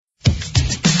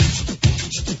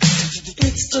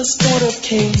the sport of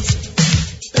kings,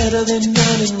 better than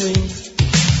diamond rings.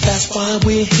 That's why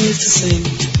we're here to sing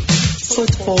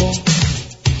football.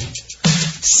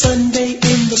 Sunday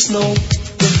in the snow,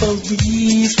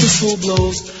 referee's whistle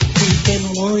blows.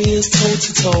 Weekend warriors toe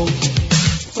to toe.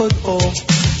 Football,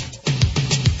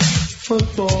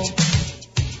 football,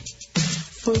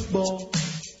 football.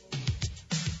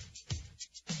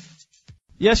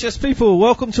 Yes, people,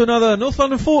 welcome to another North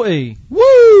London 40.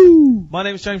 Woo! My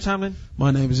name is James Hamlin. My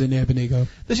name is Inia Benigo.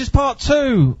 This is part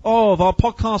 2 of our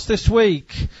podcast this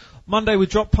week. Monday we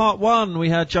dropped part 1. We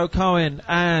had Joe Cohen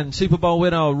and Super Bowl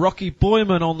winner Rocky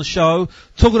Boyman on the show,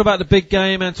 talking about the big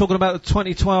game and talking about the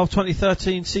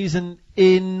 2012-2013 season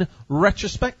in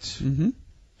retrospect. Mm-hmm.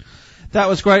 That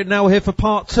was great. Now we're here for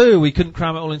part 2. We couldn't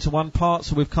cram it all into one part,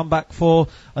 so we've come back for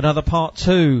another part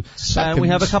 2. Seconds. And we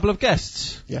have a couple of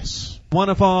guests. Yes. One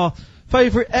of our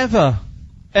favourite ever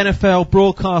NFL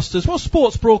broadcasters, well,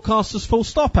 sports broadcasters full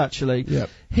stop, actually. Yep.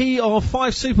 He of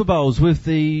 5 Super Bowls with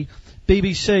the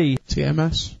BBC.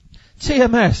 TMS.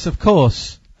 TMS, of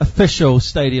course. Official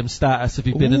stadium status if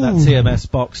you've been in that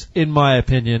TMS box, in my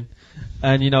opinion.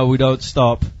 And you know we don't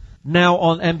stop. Now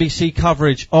on NBC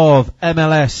coverage of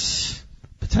MLS.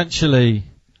 Potentially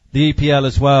the EPL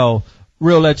as well.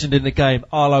 Real legend in the game,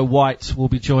 Arlo White, will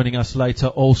be joining us later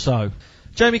also.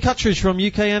 Jamie Cuttridge from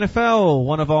UK NFL,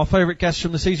 one of our favourite guests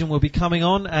from the season, will be coming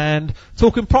on and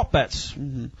talking prop bets.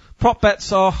 Mm-hmm. Prop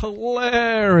bets are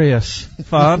hilarious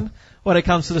fun when it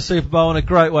comes to the Super Bowl and a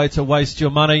great way to waste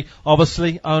your money.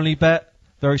 Obviously, only bet,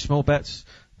 very small bets.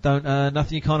 Don't,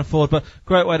 nothing you can't afford, but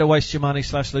great way to waste your money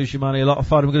 / lose your money. A lot of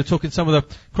fun. We're going to talk in some of the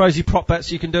crazy prop bets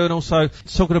you can do and also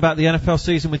talking about the NFL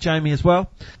season with Jamie as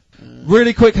well.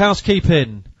 Really quick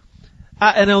housekeeping.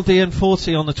 At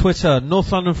NLDN40 on the Twitter,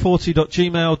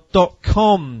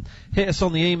 northlondon40.gmail.com. Hit us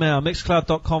on the email,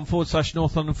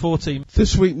 mixcloud.com/northlondon40.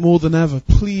 This week more than ever,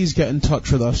 please get in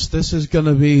touch with us. This is going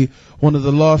to be one of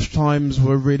the last times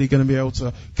we're really going to be able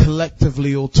to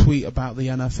collectively all tweet about the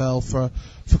NFL for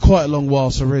quite a long while,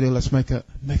 so really let's make a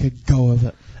go of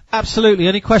it. Absolutely.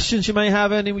 Any questions you may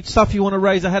have, any stuff you want to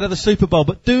raise ahead of the Super Bowl,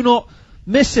 but do not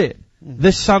miss it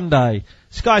this Sunday.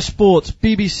 Sky Sports,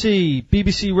 BBC,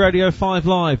 BBC Radio 5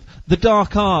 Live, The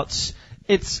Dark Arts.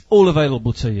 It's all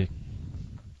available to you.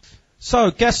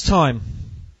 So, guest time.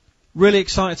 Really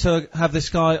excited to have this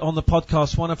guy on the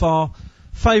podcast. One of our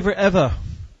favourite ever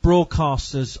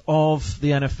broadcasters of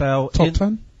the NFL. Top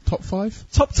 10? Top 5?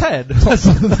 Top 10? That's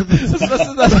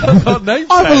not name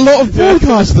 10. I have a lot of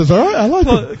broadcasters, alright? I like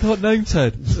it. Can't name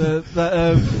 10. So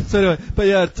anyway, but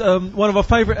yeah, one of our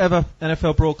favourite ever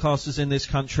NFL broadcasters in this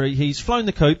country. He's flown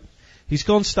the coop. He's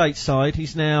gone stateside.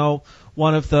 He's now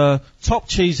one of the top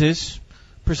cheeses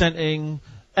presenting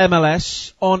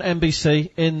MLS on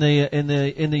NBC in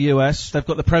the US. They've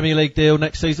got the Premier League deal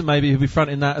next season. Maybe he'll be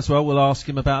fronting that as well. We'll ask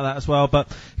him about that as well. But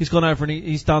he's gone over and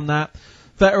he's done that.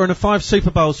 Veteran of 5 Super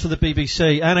Bowls for the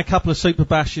BBC and a couple of Super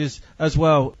Bashes as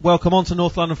well. Welcome on to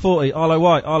North London 40, Arlo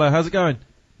White. Arlo, how's it going?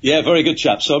 Yeah, very good,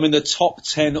 chap. So I'm in the top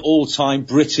 10 all-time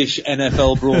British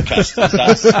NFL broadcasters.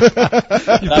 That's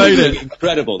made it.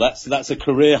 Incredible. That's a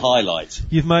career highlight.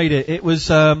 You've made it. It was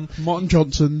Martin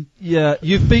Johnson. Yeah,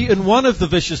 you've beaten one of the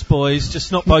Vicious Boys,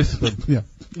 just not both of them. Yeah.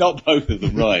 Not both of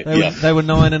them, right? They were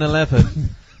 9 and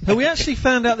 11. But we actually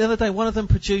found out the other day one of them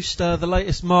produced the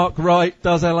latest Mark Wright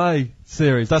Does LA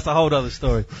series. That's a whole other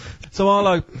story. So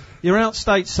Arlo, you're out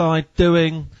stateside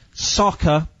doing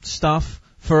soccer stuff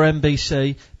for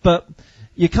NBC, but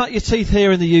you cut your teeth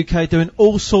here in the UK doing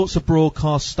all sorts of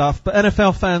broadcast stuff, but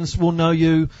NFL fans will know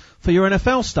you for your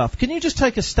NFL stuff. Can you just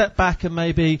take a step back and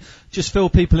maybe just fill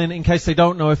people in case they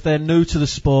don't know if they're new to the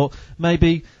sport,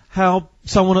 maybe how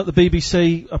someone at the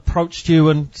BBC approached you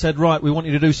and said, right, we want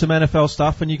you to do some NFL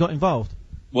stuff, and you got involved?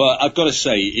 Well, I've got to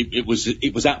say, it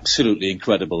was absolutely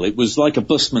incredible. It was like a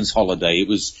busman's holiday. It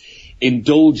was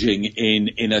indulging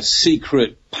in a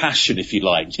secret passion, if you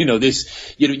like. You know,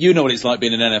 you know what it's like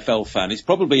being an NFL fan. It's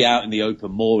probably out in the open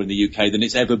more in the UK than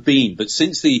it's ever been. But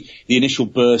since the initial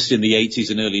burst in the 80s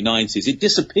and early 90s, it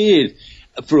disappeared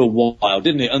for a while,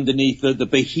 didn't it, underneath the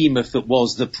behemoth that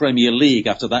was the Premier League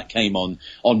after that came on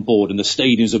board and the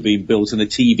stadiums are being built and the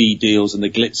TV deals and the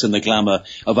glitz and the glamour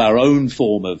of our own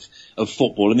form of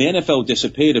football. And the NFL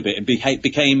disappeared a bit and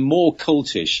became more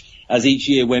cultish as each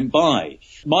year went by.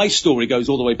 My story goes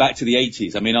all the way back to the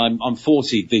 80s. I mean, I'm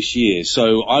 40 this year,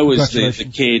 so I was the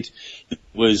kid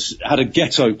had a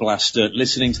ghetto blaster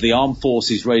listening to the Armed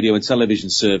Forces radio and television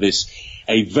service,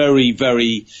 a very,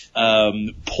 very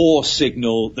poor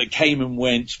signal that came and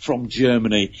went from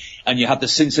Germany, and you had the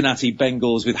Cincinnati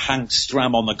Bengals with Hank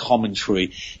Stram on the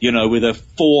commentary, with a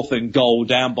 4th and goal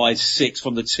down by 6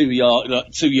 from the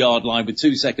 2-yard line with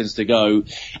 2 seconds to go,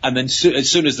 and then as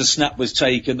soon as the snap was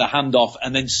taken, the handoff,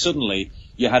 and then suddenly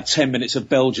you had 10 minutes of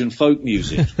Belgian folk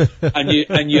music,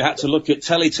 and you had to look at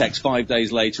teletext 5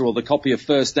 days later, or the copy of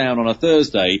First Down on a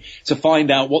Thursday, to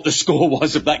find out what the score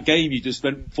was of that game you just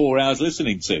spent 4 hours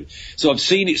listening to. So I've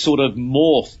seen it sort of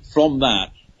morph from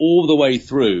that all the way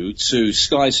through to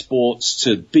Sky Sports,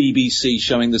 to BBC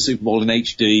showing the Super Bowl in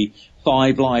HD,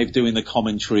 5 Live doing the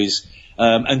commentaries,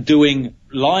 and doing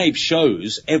live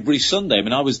shows every Sunday. I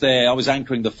mean, I was there, I was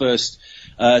anchoring the first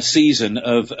season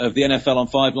of the NFL on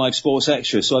 5 Live Sports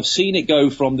Extra. So I've seen it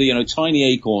go from the,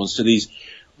 tiny acorns to these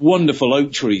wonderful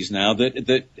oak trees now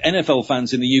that NFL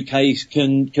fans in the UK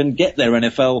can get their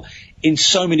NFL in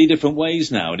so many different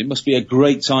ways now. And it must be a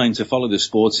great time to follow the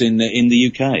sports in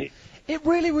the UK. It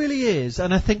really, really is,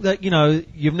 and I think that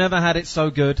you've never had it so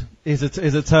good is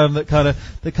a term that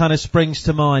kind of springs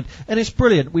to mind, and it's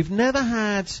brilliant. We've never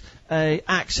had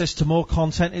access to more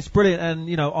content. It's brilliant,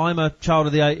 and I'm a child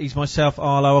of the 80s myself,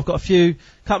 Arlo. I've got a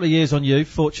couple of years on you,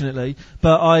 fortunately,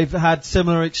 but I've had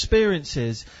similar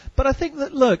experiences. But I think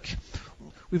that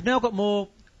we've now got more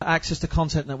access to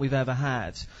content than we've ever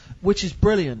had, which is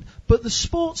brilliant. But the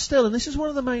sport still, and this is one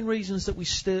of the main reasons that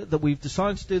we've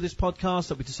decided to do this podcast,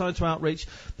 that we decided to outreach,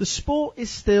 the sport is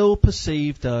still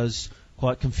perceived as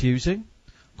quite confusing,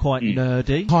 quite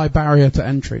nerdy. High barrier to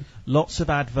entry. Lots of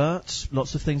adverts,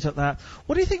 lots of things like that.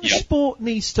 What do you think the sport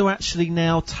needs to actually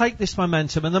now take this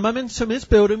momentum? And the momentum is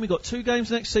building. We've got 2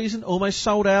 games next season, almost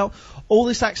sold out. All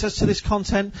this access to this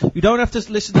content. You don't have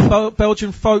to listen to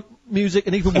Belgian folk music,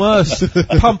 and even worse,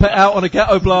 pump it out on a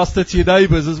ghetto blaster to your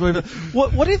neighbours.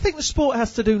 What do you think the sport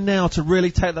has to do now to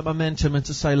really take that momentum and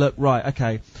to say, look, right,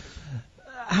 okay,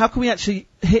 how can we actually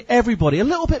hit everybody? A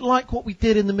little bit like what we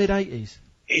did in the mid-'80s.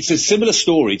 It's a similar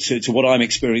story to what I'm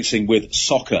experiencing with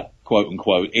soccer, quote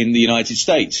unquote, in the United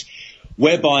States,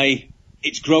 whereby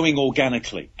it's growing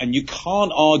organically, and you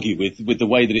can't argue with the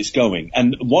way that it's going.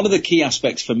 And one of the key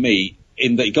aspects for me,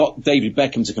 in that he got David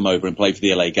Beckham to come over and play for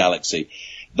the LA Galaxy,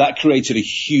 that created a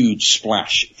huge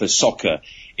splash for soccer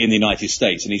in the United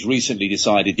States. And he's recently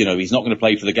decided, he's not going to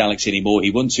play for the Galaxy anymore.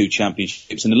 He won 2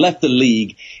 championships and left the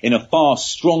league in a far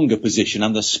stronger position,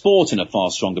 and the sport in a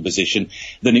far stronger position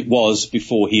than it was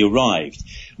before he arrived.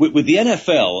 With the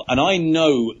NFL, and I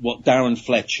know what Darren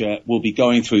Fletcher will be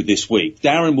going through this week.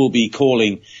 Darren will be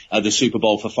calling the Super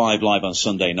Bowl for 5 Live on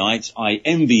Sunday night. I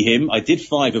envy him. I did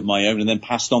 5 of my own and then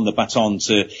passed on the baton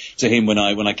to him when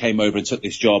I came over and took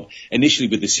this job, initially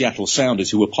with the Seattle Sounders,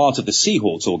 who were part of the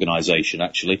Seahawks organization,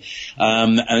 actually.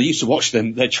 And I used to watch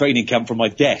their training camp from my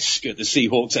desk at the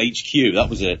Seahawks HQ.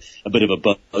 That was a bit of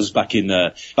a buzz back in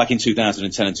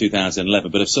 2010 and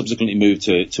 2011, but I've subsequently moved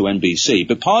to NBC.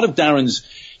 But part of Darren's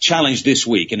challenge this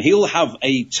week, and he'll have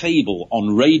a table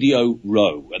on Radio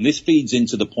Row, and this feeds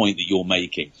into the point that you're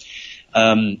making.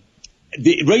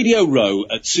 The Radio Row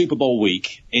at Super Bowl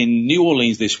week in New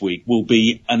Orleans this week will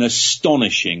be an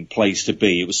astonishing place to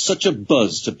be. It was such a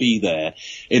buzz to be there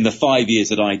in the 5 years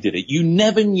that I did it. You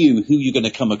never knew who you're going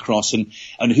to come across and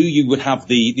who you would have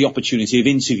the opportunity of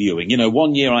interviewing.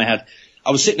 One year I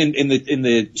was sitting in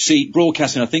the seat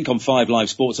broadcasting, I think, on 5 Live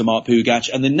Sports and Mark Pugach,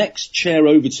 and the next chair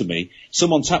over to me,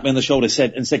 someone tapped me on the shoulder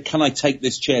and said, can I take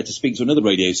this chair to speak to another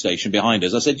radio station behind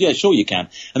us? I said, yeah, sure you can.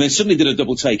 And then suddenly did a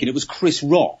double take, and it was Chris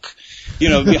Rock.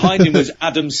 Behind him was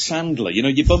Adam Sandler.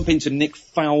 You bump into Nick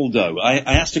Faldo. I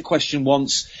asked a question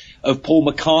once of Paul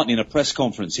McCartney in a press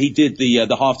conference. He did the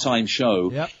halftime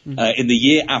show in the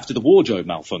year after the wardrobe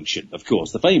malfunction, of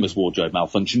course, the famous wardrobe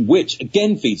malfunction, which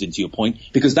again feeds into your point,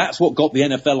 because that's what got the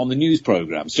NFL on the news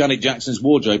programs, Janet Jackson's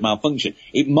wardrobe malfunction.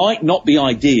 It might not be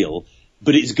ideal,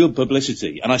 but it's good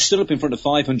publicity. And I stood up in front of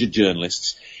 500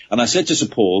 journalists, and I said to Sir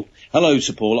Paul, hello,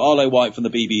 Sir Paul, Arlo White from the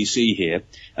BBC here.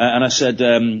 And I said,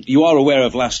 you are aware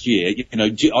of last year,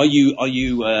 are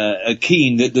you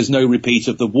keen that there's no repeat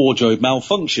of the wardrobe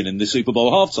malfunction in the Super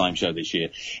Bowl halftime show this year?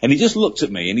 And he just looked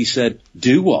at me and he said,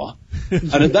 do what?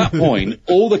 And at that point,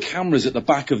 all the cameras at the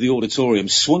back of the auditorium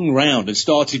swung round and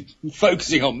started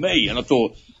focusing on me. And I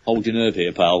thought, hold your nerve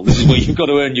here, pal. This is where you've got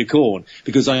to earn your corn,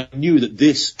 because I knew that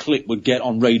this clip would get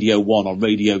on Radio 1, on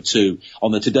Radio 2,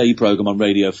 on the Today programme on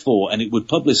Radio 4, and it would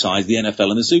publicise the NFL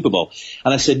and the Super Bowl.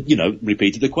 And I said,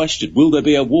 repeated the question, will there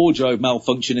be a wardrobe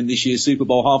malfunction in this year's Super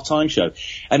Bowl halftime show?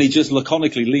 And he just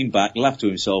laconically leaned back, laughed to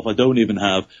himself, I don't even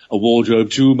have a wardrobe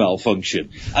 2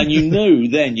 malfunction.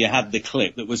 And then you had the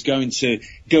clip that was going to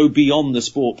go beyond the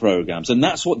sport programmes. And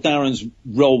that's what Darren's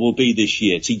role will be this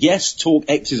year, to, yes, talk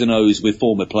X's and O's with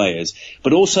former players,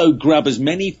 but also grab as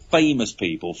many famous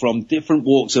people from different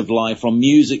walks of life, from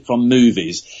music, from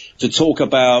movies, to talk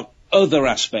about other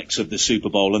aspects of the Super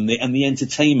Bowl and the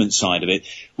entertainment side of it,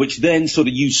 which then sort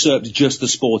of usurped just the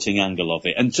sporting angle of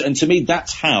it. And to me,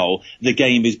 that's how the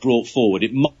game is brought forward.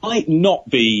 It might not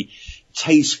be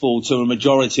tasteful to a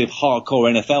majority of hardcore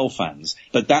NFL fans,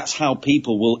 but that's how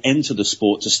people will enter the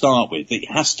sport to start with. It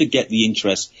has to get the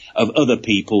interest of other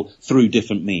people through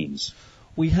different means.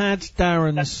 We had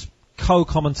Darren's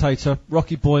co-commentator,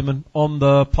 Rocky Boyman, on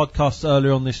the podcast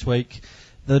earlier on this week.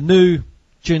 The new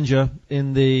ginger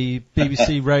in the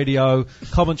BBC Radio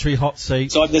commentary hot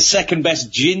seat. So I'm the second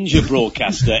best ginger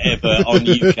broadcaster ever on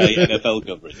UK NFL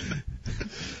coverage.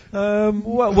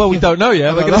 Well, we don't know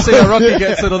yet. We're going to see how Rocky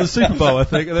gets it on the Super Bowl, I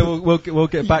think, and then we'll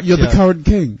get back to you. You're the current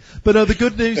king. But the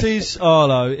good news is,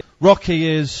 Arlo, Rocky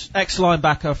is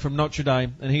ex-linebacker from Notre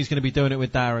Dame, and he's going to be doing it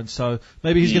with Darren. So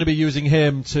maybe he's going to be using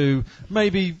him to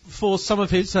maybe force some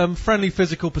of his friendly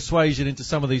physical persuasion into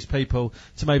some of these people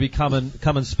to maybe come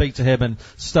and speak to him and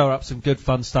stir up some good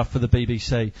fun stuff for the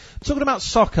BBC. Talking about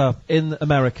soccer in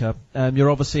America,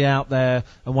 you're obviously out there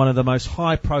and one of the most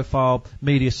high-profile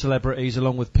media celebrities,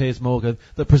 along with Piers Morgan,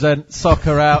 that present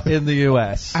soccer out in the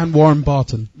US. And Warren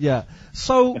Barton. Yeah.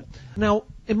 So now,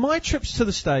 in my trips to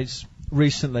the States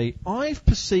recently, I've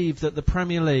perceived that the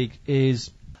Premier League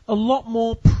is a lot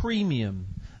more premium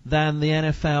than the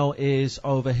NFL is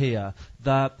over here.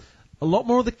 That a lot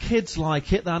more of the kids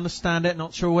like it, they understand it,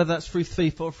 not sure whether that's through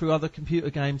FIFA or through other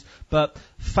computer games, but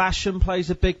fashion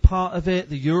plays a big part of it,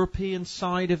 the European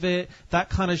side of it, that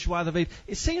kind of joie de vivre.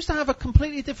 It seems to have a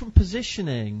completely different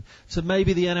positioning to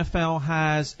maybe the NFL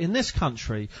has in this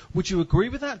country. Would you agree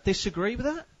with that, disagree with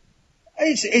that?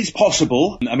 It's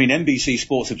possible. I mean, NBC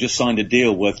Sports have just signed a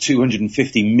deal worth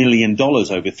 $250 million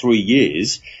over 3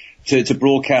 years to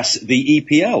broadcast the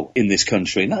EPL in this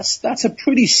country. And that's a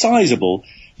pretty sizable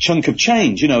chunk of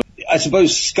change. I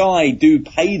suppose Sky do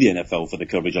pay the NFL for the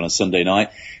coverage on a Sunday night,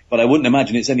 but I wouldn't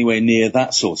imagine it's anywhere near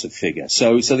that sort of figure.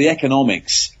 So the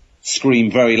economics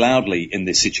scream very loudly in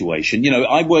this situation.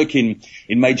 I work in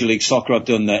Major League Soccer. I've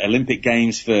done the Olympic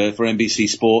Games for NBC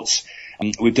Sports.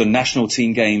 We've done national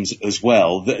team games as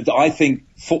well. I think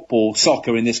football,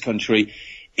 soccer in this country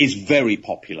is very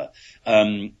popular.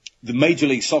 The Major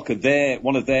League Soccer,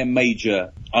 one of their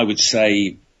major, I would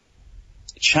say,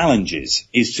 challenges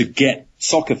is to get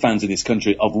soccer fans in this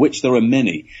country, of which there are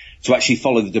many, to actually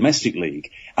follow the domestic league.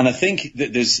 And I think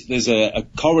that there's a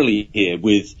corollary here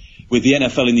with the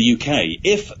NFL in the UK.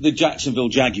 If the Jacksonville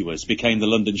Jaguars became the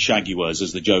London Shaguars,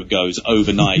 as the joke goes,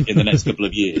 overnight in the next couple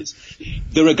of years,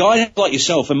 there are guys like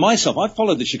yourself and myself. I've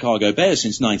followed the Chicago Bears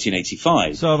since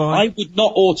 1985. So have I. I would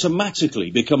not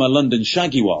automatically become a London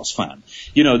Jaguars fan.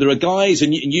 There are guys,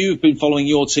 and you've been following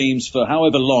your teams for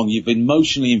however long, you've been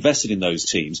emotionally invested in those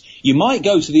teams. You might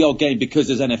go to the odd game because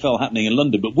there's NFL happening in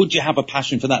London, but would you have a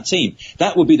passion for that team?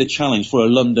 That would be the challenge for a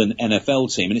London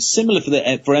NFL team. And it's similar for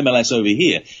MLS over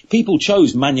here. People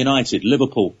chose Man United,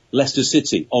 Liverpool, Leicester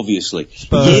City, obviously,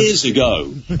 Spurs, years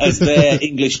ago as their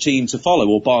English team to follow,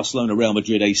 or Barcelona, Real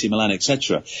Madrid, AC Milan,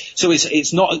 etc. So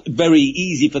it's not very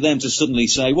easy for them to suddenly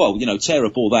say, well, tear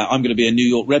up all that, I'm going to be a New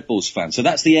York Red Bulls fan. So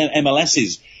that's the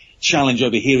MLS's challenge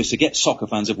over here, is to get soccer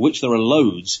fans, of which there are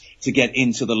loads, to get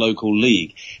into the local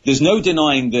league. There's no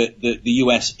denying that the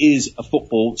US is a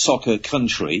football, soccer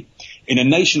country. In a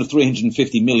nation of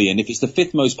 350 million, if it's the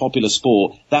fifth most popular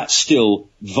sport, that's still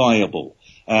viable.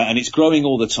 And it's growing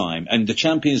all the time. And the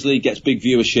Champions League gets big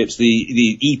viewerships.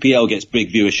 The EPL gets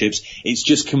big viewerships. It's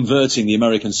just converting the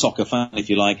American soccer fan, if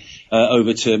you like,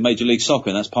 over to Major League Soccer.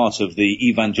 And that's part of the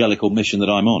evangelical mission that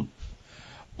I'm on.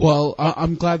 Well,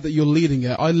 I'm glad that you're leading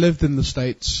it. I lived in the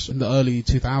States in the early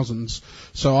 2000s,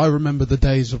 so I remember the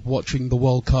days of watching the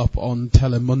World Cup on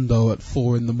Telemundo at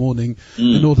 4 in the morning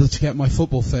in order to get my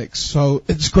football fix. So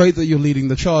it's great that you're leading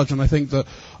the charge, and I think that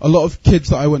a lot of kids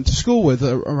that I went to school with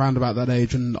are around about that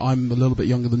age, and I'm a little bit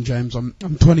younger than James. I'm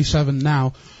 27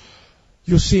 now.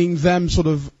 You're seeing them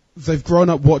they've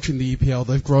grown up watching the EPL,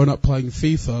 they've grown up playing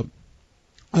FIFA,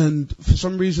 and for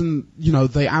some reason,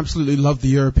 they absolutely love the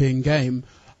European game.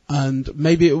 And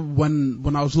maybe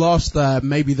when I was last there,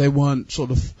 maybe they weren't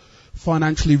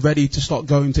financially ready to start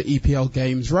going to EPL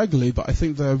games regularly, but I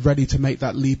think they're ready to make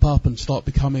that leap up and start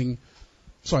becoming,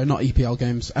 sorry, not EPL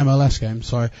games, MLS games,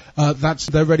 sorry.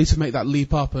 They're ready to make that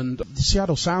leap up, and the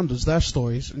Seattle Sounders, their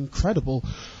story is incredible.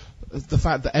 The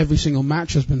fact that every single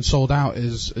match has been sold out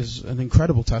is an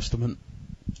incredible testament.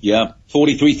 Yeah,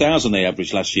 43,000 they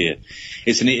averaged last year.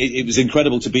 It was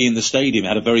incredible to be in the stadium. It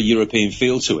had a very European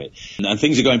feel to it. And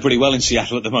things are going pretty well in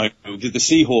Seattle at the moment. The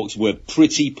Seahawks were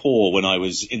pretty poor when I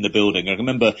was in the building. I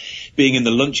remember being in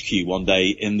the lunch queue one day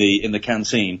in the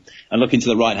canteen and looking to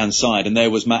the right-hand side, and there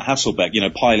was Matt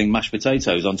Hasselbeck, piling mashed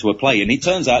potatoes onto a plate. And it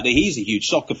turns out that he's a huge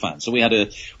soccer fan. So we had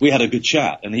a good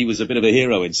chat, and he was a bit of a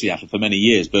hero in Seattle for many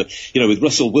years. But, with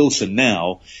Russell Wilson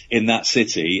now in that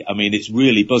city, I mean, it's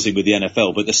really buzzing with the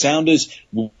NFL. But the Sounders,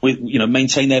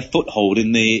 maintain their foothold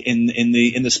in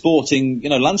the sporting,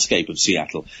 landscape of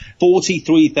Seattle.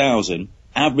 43,000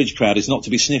 average crowd is not to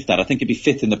be sniffed at. I think it'd be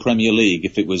fifth in the Premier League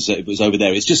if it was over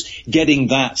there. It's just getting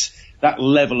that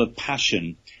level of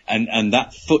passion and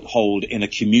that foothold in a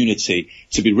community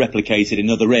to be replicated in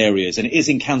other areas. And it is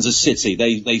in Kansas City.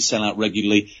 They sell out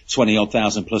regularly, 20-odd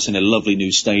thousand plus in a lovely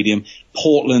new stadium.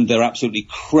 Portland, they're absolutely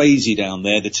crazy down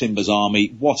there. The Timbers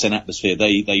Army, what an atmosphere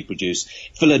they produce.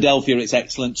 Philadelphia, it's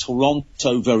excellent.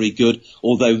 Toronto, very good,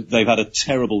 although they've had a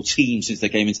terrible team since they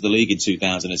came into the league in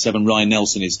 2007. Ryan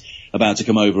Nelson is about to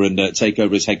come over and take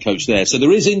over as head coach there. So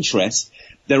there is interest.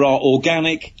 There are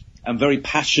organic and very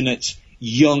passionate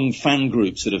young fan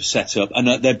groups that have set up,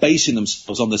 and they're basing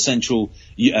themselves on the Central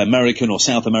American or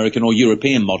South American or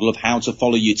European model of how to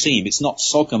follow your team. It's not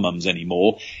soccer mums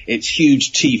anymore. It's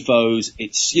huge tifos.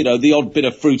 It's, the odd bit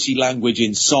of fruity language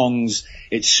in songs.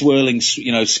 It's swirling,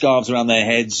 scarves around their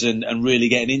heads and really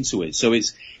getting into it. So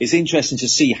it's interesting to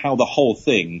see how the whole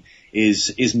thing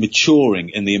is maturing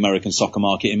in the American soccer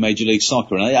market in Major League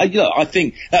Soccer. And I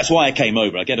think that's why I came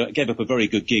over. I gave up a very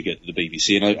good gig at the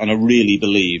BBC, and I really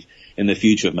believe in the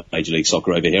future of Major League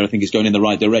Soccer over here. I think it's going in the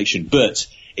right direction, but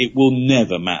it will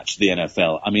never match the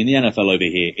NFL. I mean, the NFL over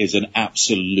here is an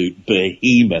absolute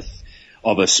behemoth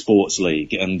of a sports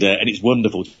league, and it's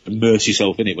wonderful to immerse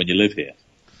yourself in it when you live here.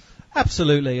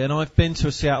 Absolutely, and I've been to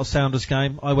a Seattle Sounders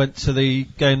game. I went to the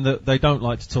game that they don't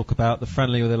like to talk about, the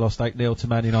friendly where they lost 8-0 to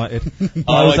Man United.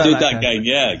 I did that game.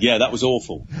 Yeah, that was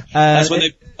awful. That's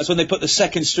when they put the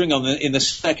second string on in the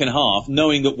second half,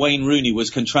 knowing that Wayne Rooney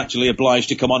was contractually obliged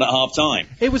to come on at half time.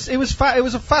 It was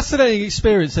a fascinating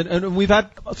experience, and we've had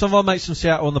some of our mates from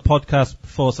Seattle on the podcast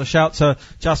before. So shout to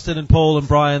Justin and Paul and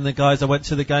Brian, the guys I went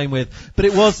to the game with. But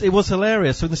it was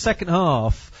hilarious. So in the second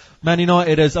half, Man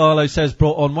United, as Arlo says,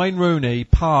 brought on Wayne Rooney,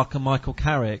 Park and Michael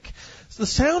Carrick. So the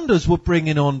Sounders were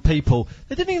bringing on people.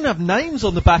 They didn't even have names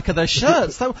on the back of their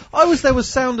shirts. I was there with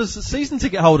Sounders season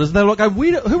ticket holders, and they were like going,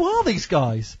 who are these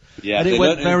guys? Yeah, and it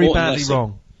went very badly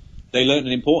wrong. They learned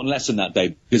an important lesson that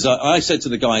day, because I said to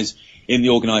the guys in the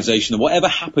organisation that whatever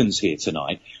happens here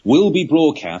tonight will be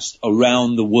broadcast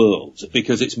around the world,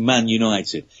 because it's Man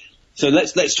United. So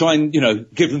let's try and,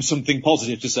 give them something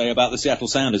positive to say about the Seattle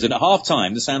Sounders. And at half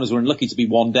time, the Sounders were unlucky to be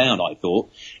one down, I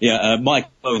thought. Mike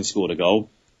Owen scored a goal.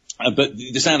 But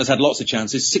the Sounders had lots of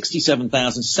chances.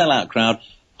 67,000 sellout crowd.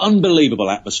 Unbelievable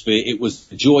atmosphere. It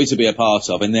was a joy to be a part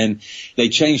of. And then they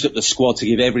changed up the squad to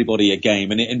give everybody a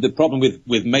game. And the problem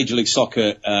with Major League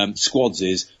Soccer squads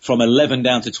is from 11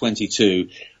 down to 22,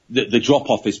 the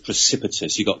drop-off is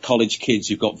precipitous. You've got college kids,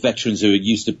 you've got veterans who are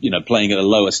used to, playing at a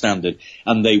lower standard,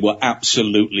 and they were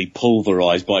absolutely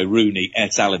pulverised by Rooney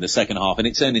et al. In the second half, and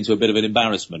it turned into a bit of an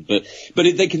embarrassment. But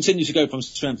they continue to go from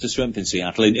strength to strength in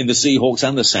Seattle, in the Seahawks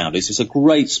and the Sounders. It's a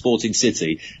great sporting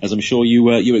city, as I'm sure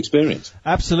you experienced.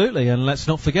 Absolutely, and let's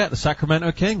not forget the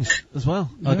Sacramento Kings as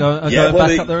well. Yeah. Going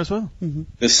back up there as well. Mm-hmm.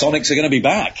 The Sonics are going to be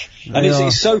back. And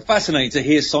it's so fascinating to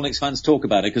hear Sonics fans talk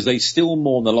about it, because they still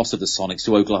mourn the loss of the Sonics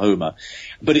to Oklahoma.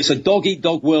 But it's a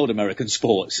dog-eat-dog world, American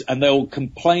sports, and they'll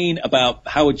complain about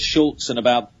Howard Schultz and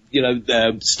about,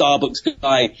 the Starbucks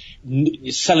guy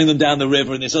selling them down the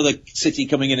river and this other city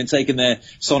coming in and taking their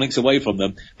Sonics away from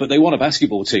them. But they want a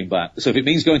basketball team back. So if it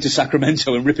means going to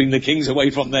Sacramento and ripping the Kings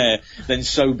away from there, then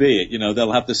so be it.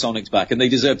 They'll have the Sonics back, and they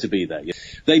deserve to be there.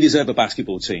 They deserve a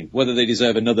basketball team. Whether they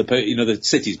deserve the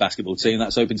city's basketball team,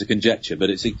 that's open to conjecture, but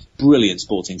it's a brilliant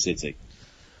sporting city.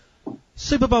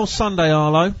 Super Bowl Sunday,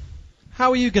 Arlo.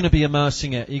 How are you going to be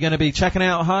immersing it? Are you going to be checking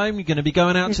out at home? You're going to be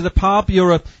going out to the pub?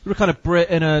 You're a kind of Brit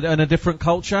in a different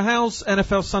culture. How's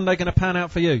NFL Sunday going to pan out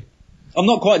for you? I'm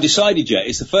not quite decided yet.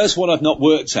 It's the first one I've not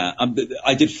worked at.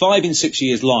 I did 5 in 6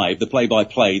 years live, the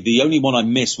play-by-play. The only one I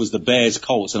missed was the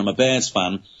Bears-Colts, and I'm a Bears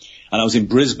fan. And I was in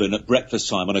Brisbane at breakfast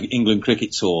time on an England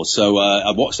cricket tour. So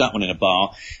I watched that one in a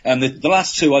bar. And the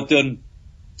last 2 I've done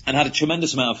and had a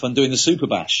tremendous amount of fun doing the Super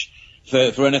Bash.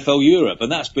 for NFL Europe.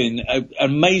 And that's been an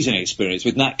amazing experience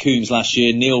with Nat Coombs last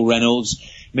year, Neil Reynolds,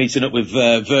 meeting up with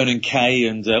Vernon Kay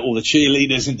and all the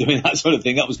cheerleaders and doing that sort of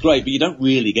thing. That was great, but you don't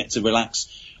really get to relax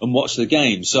and watch the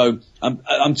game. So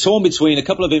I'm torn between a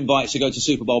couple of invites to go to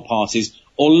Super Bowl parties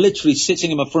or literally sitting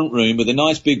in my front room with a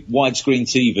nice big widescreen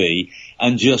TV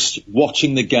and just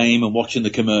watching the game and watching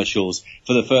the commercials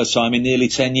for the first time in nearly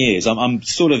 10 years. I'm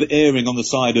sort of erring on the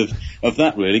side of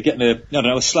that, really, getting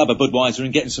a slab of Budweiser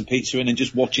and getting some pizza in and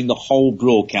just watching the whole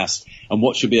broadcast and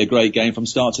what should be a great game from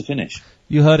start to finish.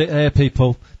 You heard it here,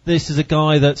 people. This is a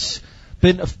guy that's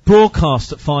been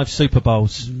broadcast at 5 Super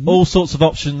Bowls. All sorts of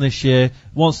options this year.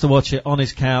 Wants to watch it on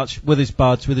his couch, with his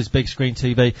buds, with his big screen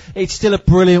TV. It's still a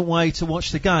brilliant way to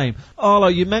watch the game. Arlo,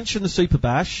 you mentioned the Super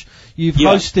Bash. You've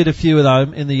hosted a few of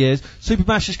them in the years. Super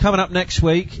Bash is coming up next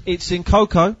week. It's in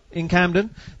Coco, in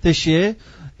Camden, this year.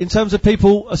 In terms of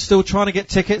people are still trying to get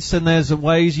tickets, and there's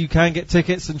ways you can get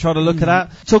tickets and try to look at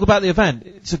that. Talk about the event.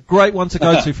 It's a great one to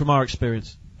go to from our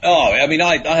experience. Oh, I mean,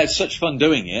 I had such fun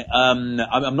doing it.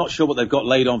 I'm not sure what they've got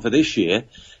laid on for this year,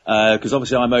 because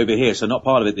obviously I'm over here, so not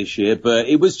part of it this year, but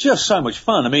it was just so much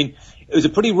fun. I mean, it was a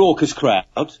pretty raucous crowd,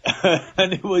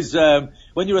 and it was,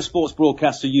 when you're a sports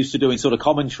broadcaster used to doing sort of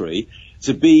commentary,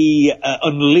 to be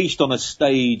unleashed on a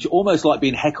stage, almost like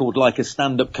being heckled like a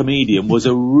stand-up comedian, was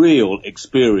a real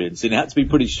experience. And it had to be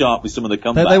pretty sharp with some of the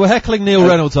comebacks. They were heckling Neil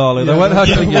Reynolds, Arlo. They weren't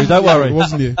heckling you, don't worry. It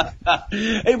wasn't you.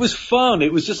 It was fun.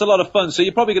 It was just a lot of fun. So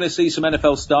you're probably going to see some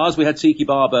NFL stars. We had Tiki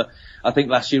Barber, I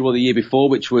think, last year or the year before,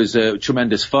 which was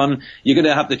tremendous fun. You're going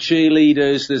to have the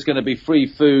cheerleaders. There's going to be free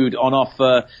food on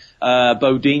offer.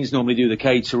 Bodine's normally do the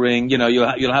catering. You know,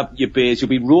 you'll have your beers. You'll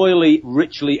be royally,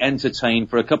 richly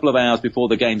entertained for a couple of hours before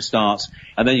the game starts.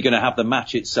 And then you're going to have the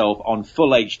match itself on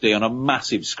full HD on a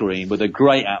massive screen with a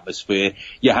great atmosphere.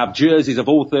 You have jerseys of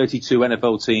all 32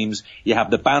 NFL teams. You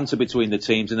have the banter between the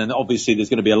teams. And then obviously there's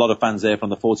going to be a lot of fans there from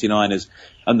the 49ers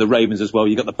and the Ravens as well.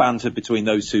 You've got the banter between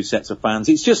those two sets of fans.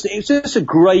 It's just a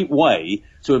great way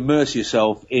to immerse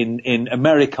yourself in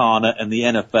Americana and the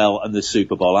NFL and the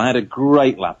Super Bowl. I had a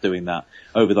great laugh doing that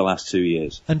over the last 2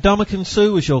 years. And Ndamukong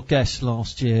Suh was your guest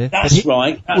last year. That's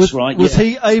right. Was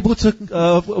he able to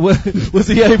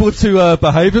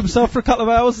behave himself for a couple of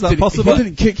hours? Is that possible? He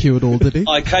didn't kick you at all, did he?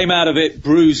 I came out of it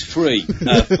bruise free.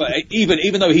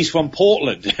 Even though he's from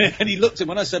Portland, and he looked at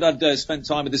when I said I'd spent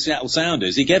time with the Seattle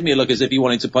Sounders, he gave me a look as if he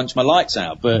wanted to punch my lights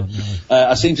out. But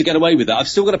I seem to get away with that. I've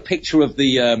still got a picture of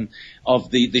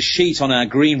the sheet on our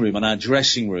green room, on our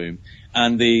dressing room.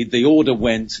 And the order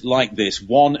went like this: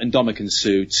 1, Ndamukong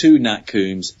Suh; 2, Nat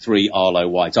Coombs; 3, Arlo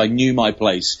White. I knew my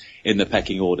place in the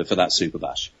pecking order for that Super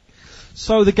Bash.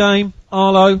 So the game,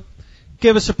 Arlo,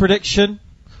 give us a prediction.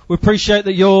 We appreciate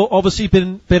that you're obviously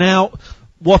been out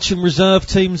watching reserve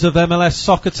teams of MLS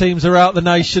soccer teams around the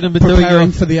nation and been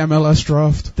preparing for the MLS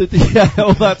draft.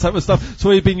 All that type of stuff. So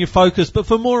we've been your focus. But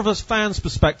for more of us fans'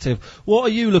 perspective, what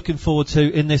are you looking forward to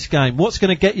in this game? What's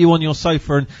going to get you on your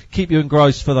sofa and keep you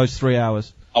engrossed for those 3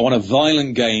 hours? I want a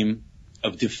violent game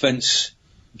of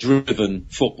defence-driven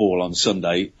football on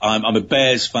Sunday. I'm a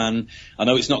Bears fan. I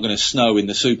know it's not going to snow in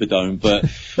the Superdome, but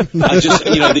I just,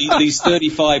 these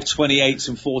 35-28s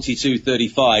and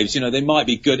 42-35s, they might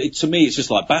be good. To me, it's just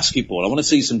like basketball. I want to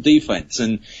see some defence,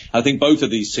 and I think both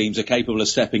of these teams are capable of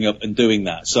stepping up and doing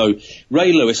that. So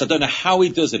Ray Lewis, I don't know how he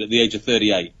does it at the age of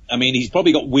 38. I mean, he's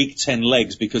probably got weak 10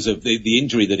 legs because of the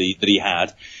injury that he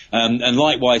had. And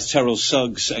likewise, Terrell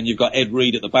Suggs, and you've got Ed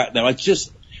Reed at the back there.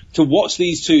 To watch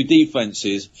these two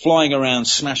defences flying around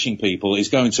smashing people is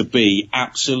going to be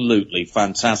absolutely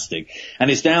fantastic. And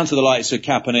it's down to the likes of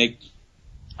Kaepernick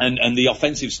and the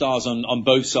offensive stars on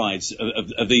both sides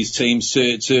of these teams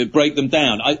to break them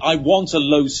down. I want a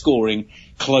low-scoring,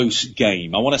 close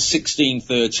game. I want a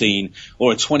 16-13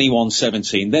 or a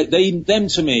 21-17. Them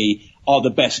to me are the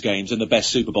best games and the best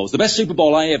Super Bowls. The best Super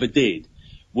Bowl I ever did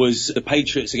was the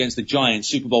Patriots against the Giants,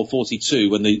 Super Bowl 42,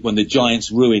 when the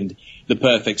Giants ruined the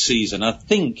perfect season. I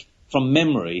think, from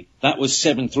memory, that was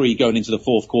 7-3 going into the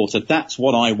fourth quarter. That's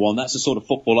what I want. That's the sort of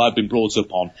football I've been brought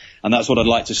up on, and that's what I'd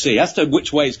like to see. As to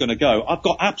which way it's going to go, I've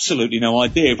got absolutely no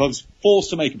idea. If I was forced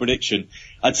to make a prediction,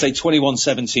 I'd say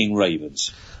 21-17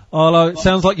 Ravens. Arlo, it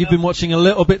sounds like you've been watching a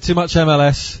little bit too much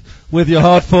MLS with your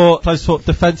hard-fought, close-fought,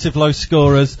 defensive low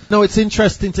scorers. No, it's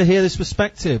interesting to hear this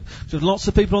perspective. There's lots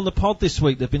of people on the pod this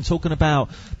week that have been talking about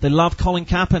they love Colin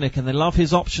Kaepernick and they love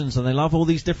his options and they love all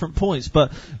these different points.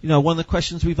 But, one of the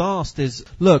questions we've asked is,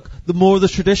 look, the more of the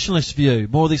traditionalist view,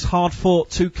 more of these hard-fought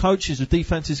two coaches with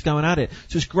defences going at it.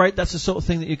 So it's great that's the sort of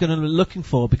thing that you're going to be looking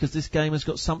for because this game has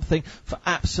got something for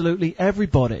absolutely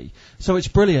everybody. So it's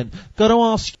brilliant. Got to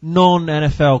ask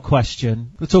non-NFL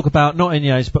question. We'll talk about not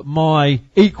Ineos, but my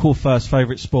equal first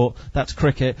favourite sport. That's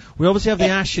cricket. We obviously have the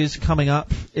Ashes coming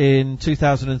up in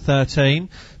 2013.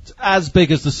 It's as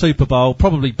big as the Super Bowl,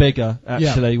 probably bigger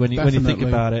actually when you think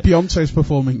about it. Beyonce's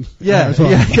performing. Yeah, as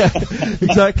well. yeah,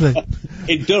 exactly.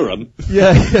 In Durham.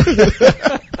 Yeah,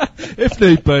 if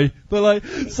need be. But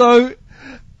so.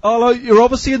 Arlo, you're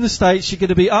obviously in the States, you're going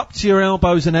to be up to your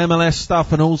elbows in MLS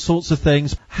stuff and all sorts of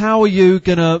things. How are you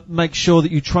going to make sure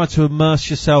that you try to immerse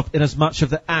yourself in as much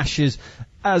of the Ashes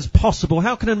as possible?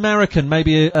 How can an American,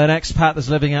 maybe an expat that's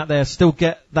living out there, still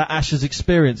get that Ashes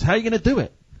experience? How are you going to do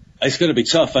it? It's going to be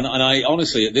tough, and I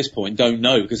honestly at this point don't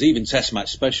know, because even Test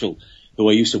Match Special, who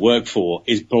I used to work for,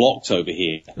 is blocked over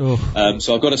here.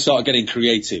 So I've got to start getting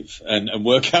creative and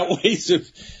work out ways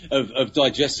of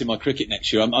digesting my cricket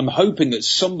next year. I'm hoping that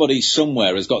somebody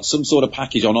somewhere has got some sort of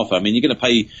package on offer. I mean, you're going to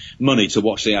pay money to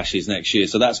watch the Ashes next year,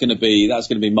 so that's going to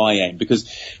be my aim, because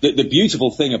the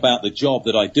beautiful thing about the job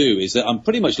that I do is that I'm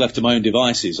pretty much left to my own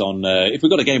devices. If we've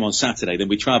got a game on Saturday, then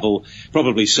we travel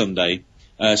probably Sunday.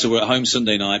 So we're at home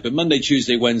Sunday night, but Monday,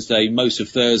 Tuesday, Wednesday, most of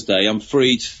Thursday, I'm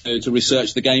free to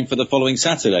research the game for the following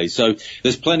Saturday. So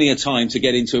there's plenty of time to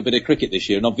get into a bit of cricket this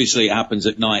year, and obviously it happens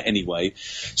at night anyway.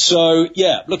 So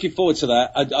yeah, looking forward to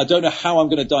that. I don't know how I'm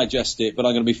going to digest it, but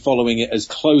I'm going to be following it as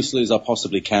closely as I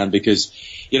possibly can, because,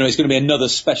 you know, it's going to be another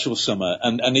special summer,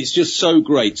 and it's just so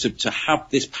great to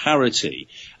have this parity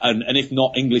and if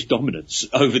not English dominance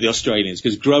over the Australians,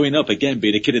 because growing up, again,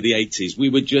 being a kid of the 80s, we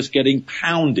were just getting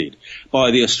pounded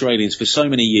by the Australians for so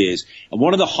many years. And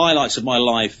one of the highlights of my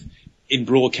life in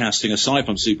broadcasting, aside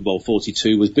from Super Bowl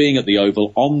 42, was being at the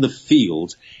Oval on the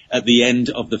field at the end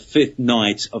of the fifth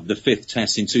night of the fifth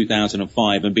test in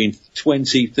 2005, and being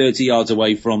 20, 30 yards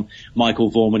away from Michael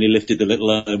Vaughan when he lifted the little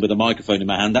urn with a microphone in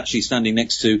my hand, actually standing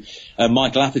next to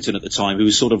Michael Atherton at the time, who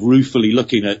was sort of ruefully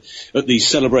looking at these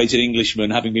celebrated Englishmen,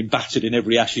 having been battered in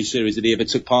every Ashes series that he ever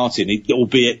took part in,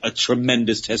 albeit a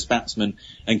tremendous test batsman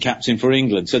and captain for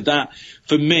England. So that,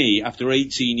 for me, after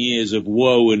 18 years of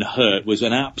woe and hurt, was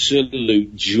an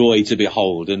absolute joy to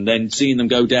behold. And then seeing them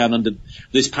go down under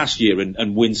this past year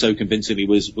and win so convincingly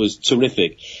was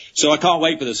terrific. So I can't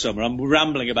wait for the summer. I'm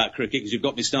rambling about cricket because you've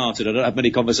got me started. I don't have many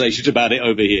conversations about it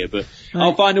over here, but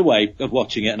I'll find a way of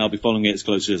watching it, and I'll be following it as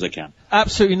closely as I can.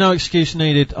 Absolutely no excuse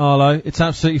needed, Arlo. It's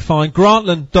absolutely fine.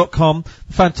 Grantland.com,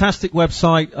 fantastic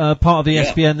website, part of the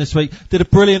ESPN this week. Did a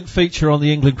brilliant feature on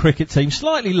the England cricket team,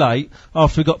 slightly late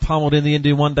after we got pummeled in the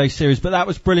Indian one-day series, but that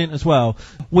was brilliant as well.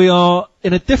 We are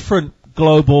in a different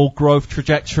global growth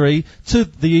trajectory to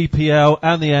the EPL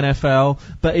and the NFL,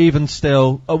 but even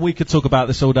still, we could talk about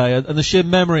this all day, and the sheer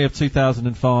memory of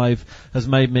 2005 has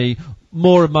made me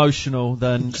more emotional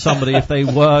than somebody if they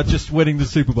were just winning the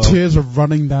Super Bowl. Tears are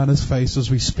running down his face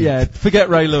as we speak. Yeah, forget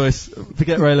Ray Lewis,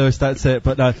 that's it,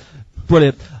 but no,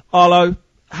 brilliant. Arlo,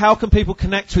 how can people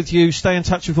connect with you, stay in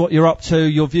touch with what you're up to,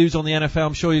 your views on the NFL?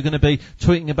 I'm sure you're going to be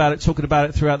tweeting about it, talking about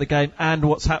it throughout the game, and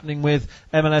what's happening with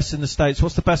MLS in the States.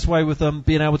 What's the best way with them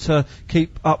being able to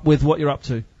keep up with what you're up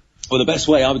to? Well, the best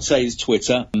way I would say is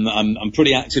Twitter. I'm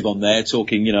pretty active on there,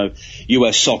 talking,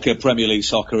 US soccer, Premier League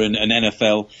soccer, and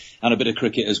NFL, and a bit of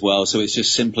cricket as well. So it's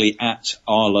just simply at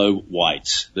Arlo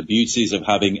White. The beauties of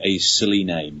having a silly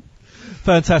name.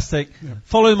 Fantastic. Yeah.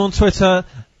 Follow him on Twitter.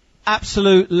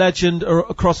 Absolute legend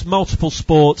across multiple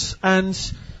sports, and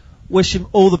wish him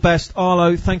all the best.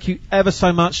 Arlo, thank you ever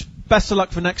so much. Best of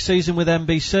luck for next season with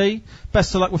NBC.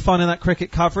 Best of luck with finding that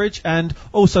cricket coverage, and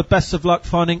also best of luck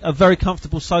finding a very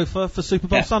comfortable sofa for Super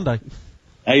Bowl Sunday.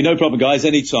 Hey, no problem, guys.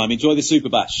 Anytime. Enjoy the Super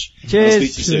Bash. Cheers. I'll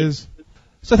speak to you soon.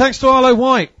 So thanks to Arlo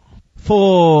White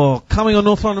for coming on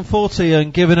North London 40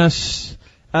 and giving us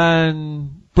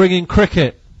and bringing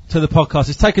cricket to the podcast.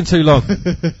 It's taken too long.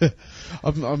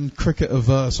 I'm cricket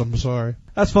averse, I'm sorry.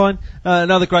 That's fine.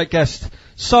 Another great guest.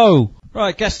 So,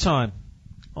 right, guest time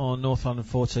on North London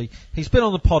 40. He's been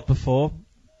on the pod before.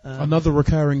 Another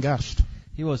recurring guest.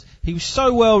 He was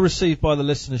so well received by the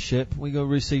listenership. We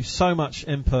received so much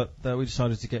input that we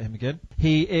decided to get him again.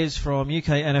 He is from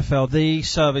UK NFL, the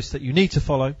service that you need to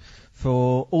follow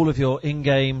for all of your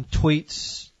in-game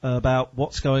tweets about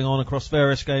what's going on across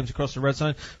various games across the Red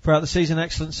Zone throughout the season.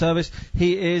 Excellent service.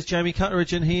 He is Jamie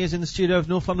Cutteridge, and he is in the studio of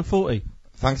North London 40.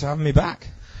 Thanks for having me back.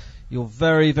 You're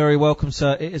very, very welcome,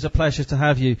 sir. It is a pleasure to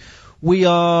have you. We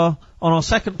are on our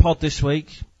second pod this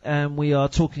week, and we are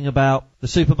talking about the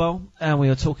Super Bowl, and we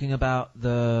are talking about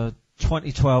the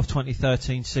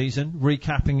 2012-2013 season,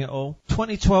 recapping it all.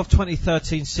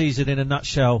 2012-2013 season in a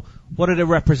nutshell, what did it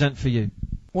represent for you?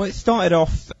 Well, it started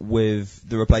off with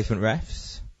the replacement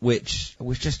refs, which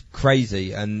was just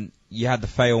crazy, and you had the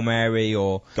Fail Mary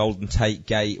or Golden Tate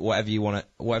Gate, whatever you want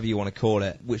to call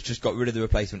it, which just got rid of the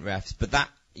replacement refs. But that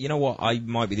you know what, I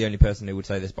might be the only person who would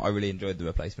say this, but I really enjoyed the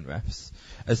replacement refs.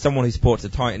 As someone who supports a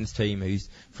Titans team whose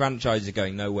franchise is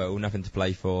going nowhere, with nothing to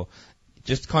play for,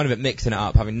 just kind of mixing it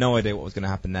up, having no idea what was going to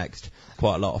happen next,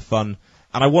 quite a lot of fun.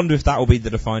 And I wonder if that will be the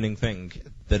defining thing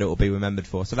that it will be remembered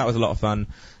for. So that was a lot of fun.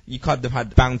 You kind of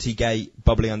had Bounty Gate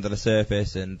bubbling under the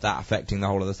surface and that affecting the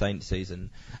whole of the Saints season.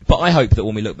 But I hope that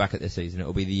when we look back at this season, it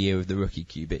will be the year of the rookie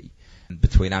QB.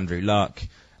 Between Andrew Luck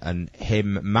and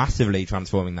him massively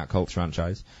transforming that Colts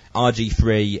franchise,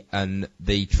 RG3 and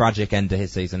the tragic end to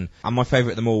his season, and my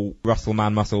favourite of them all, Russell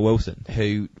Man Muscle Wilson,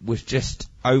 who was just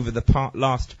over the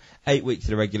last 8 weeks of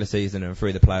the regular season and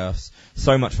through the playoffs,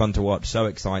 so much fun to watch, so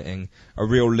exciting, a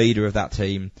real leader of that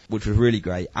team, which was really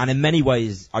great. And in many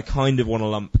ways, I kind of want to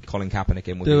lump Colin Kaepernick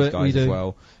in with these guys as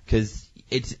well, because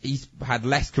he's had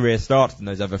less career starts than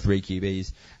those other 3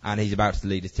 QBs, and he's about to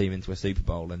lead his team into a Super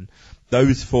Bowl. And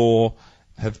those 4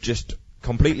 have just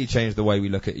completely changed the way we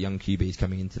look at young QBs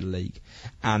coming into the league.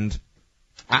 And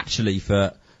actually,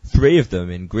 for 3 of them,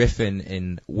 in Griffin,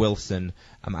 in Wilson,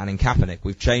 and in Kaepernick,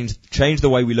 we've changed the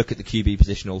way we look at the QB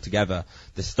position altogether.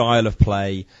 The style of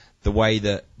play, the way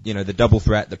that, the double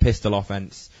threat, the pistol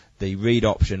offense, the read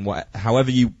option,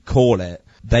 however you call it,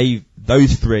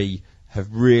 those 3 have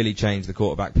really changed the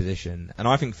quarterback position, and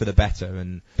I think for the better,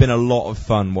 and been a lot of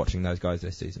fun watching those guys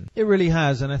this season. It really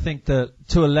has, and I think that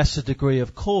to a lesser degree,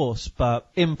 of course,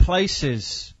 but in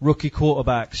places, rookie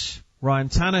quarterbacks, Ryan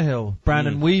Tannehill,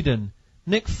 Brandon Weeden,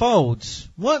 Nick Foles,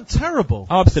 weren't terrible.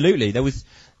 Oh, absolutely.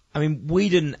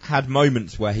 Weeden had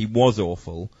moments where he was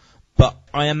awful, but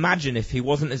I imagine if he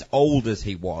wasn't as old as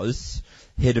he was,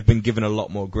 he'd have been given a lot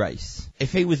more grace.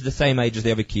 If he was the same age as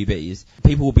the other QBs,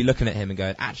 people would be looking at him and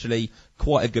going, actually,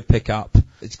 quite a good pickup.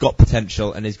 It's got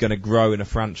potential and is going to grow in a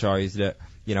franchise that,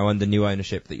 under new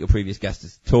ownership that your previous guest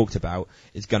has talked about,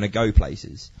 is going to go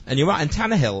places. And you're right, and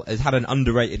Tannehill has had an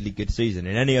underratedly good season.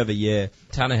 In any other year,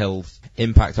 Tannehill's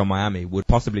impact on Miami would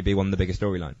possibly be one of the biggest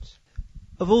storylines.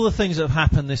 Of all the things that have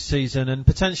happened this season, and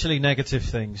potentially negative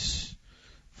things,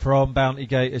 from Bounty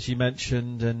Gate, as you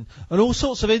mentioned, and all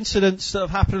sorts of incidents that have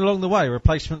happened along the way,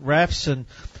 replacement refs, and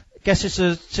I guess it's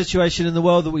a situation in the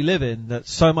world that we live in that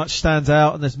so much stands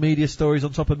out, and there's media stories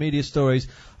on top of media stories.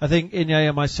 I think Inye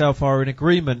and myself are in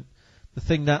agreement. The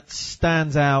thing that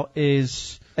stands out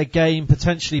is a game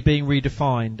potentially being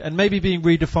redefined, and maybe being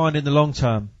redefined in the long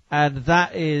term, and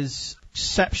that is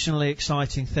exceptionally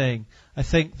exciting thing. I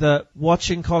think that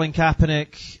watching Colin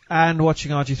Kaepernick and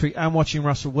watching RG3 and watching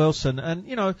Russell Wilson and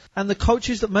the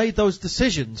coaches that made those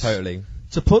decisions totally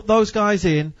to put those guys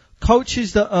in,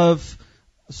 coaches that have,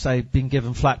 say, been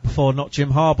given flack before, not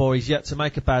Jim Harbaugh, he's yet to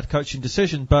make a bad coaching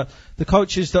decision, but the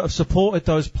coaches that have supported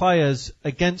those players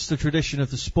against the tradition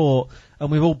of the sport, and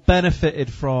we've all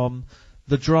benefited from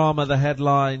the drama, the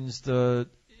headlines, the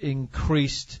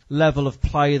increased level of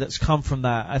play that's come from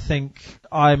that. I think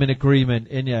I'm in agreement.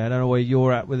 I don't know where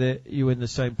you're at with it. You in the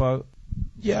same boat?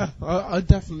 Yeah, I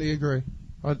definitely agree.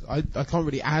 I can't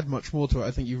really add much more to it. I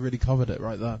think you've really covered it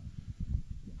right there.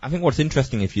 I think what's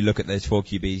interesting, if you look at those 4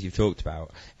 QBs you've talked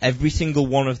about, every single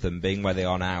one of them being where they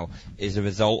are now is a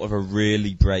result of a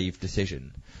really brave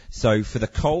decision. So for the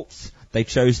Colts, they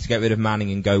chose to get rid of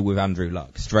Manning and go with Andrew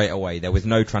Luck straight away. There was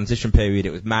no transition period.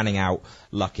 It was Manning out,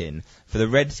 Luck in. For the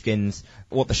Redskins,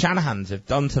 what the Shanahans have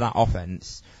done to that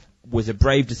offense was a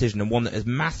brave decision, and one that has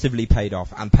massively paid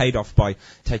off, and paid off by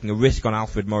taking a risk on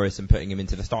Alfred Morris and putting him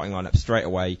into the starting lineup straight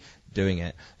away, doing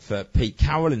it. For Pete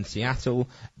Carroll in Seattle,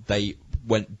 they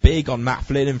went big on Matt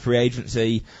Flynn in free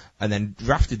agency, and then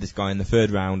drafted this guy in the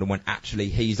 3rd round and went, actually,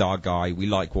 he's our guy. We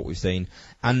like what we've seen.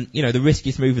 And, the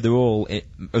riskiest move of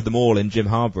them all in Jim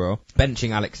Harbaugh,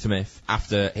 benching Alex Smith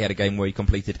after he had a game where he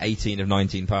completed 18 of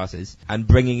 19 passes, and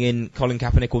bringing in Colin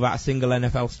Kaepernick without a single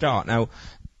NFL start. Now,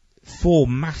 4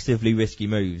 massively risky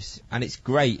moves, and it's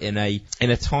great in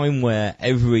a time where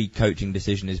every coaching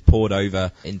decision is poured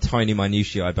over in tiny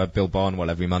minutiae by Bill Barnwell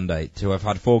every Monday, to have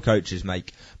had 4 coaches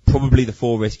make probably the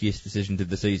 4 riskiest decisions of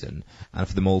the season, and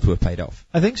for them all to have paid off.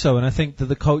 I think so, and I think that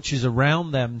the coaches around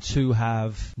them to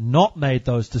have not made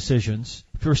those decisions.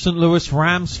 If you're a St. Louis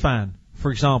Rams fan,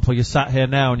 for example, you sat here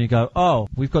now and you go, oh,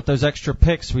 we've got those extra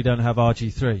picks, we don't have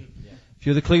RG3. If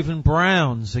you're the Cleveland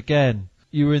Browns, again,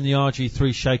 you were in the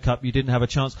RG3 shake-up, you didn't have a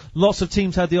chance. Lots of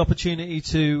teams had the opportunity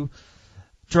to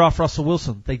draft Russell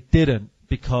Wilson. They didn't,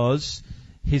 because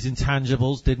his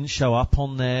intangibles didn't show up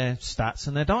on their stats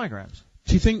and their diagrams.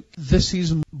 Do you think this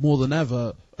season more than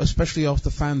ever, especially after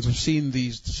fans have seen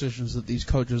these decisions that these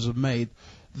coaches have made,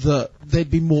 that they'd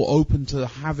be more open to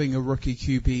having a rookie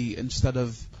QB instead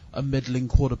of a middling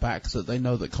quarterback that they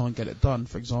know that can't get it done?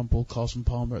 For example, Carson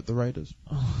Palmer at the Raiders.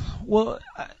 Well,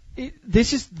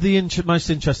 This is the most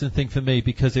interesting thing for me,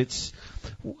 because it's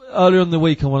earlier in the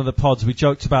week on one of the pods we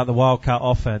joked about the Wildcat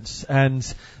offense,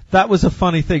 and that was a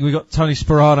funny thing. We got Tony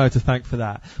Sperano to thank for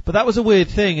that. But that was a weird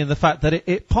thing in the fact that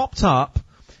it popped up,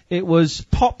 it was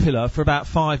popular for about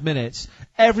 5 minutes,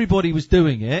 everybody was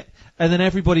doing it, and then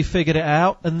everybody figured it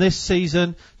out, and this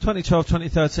season,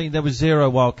 2012-2013, there was zero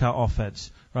Wildcat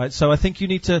offense. Right? So I think you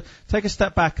need to take a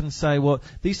step back and say, well,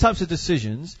 these types of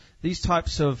decisions, these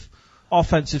types of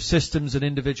offensive systems and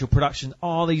individual production,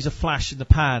 are these a flash in the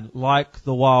pan, like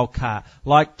the Wildcat,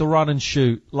 like the run and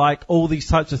shoot, like all these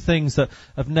types of things that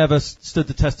have never stood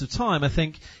the test of time? I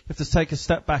think you have to take a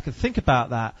step back and think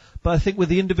about that. But I think with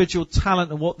the individual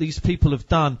talent and what these people have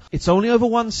done, it's only over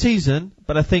one season,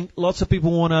 but I think lots of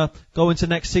people want to go into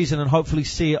next season and hopefully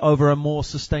see it over a more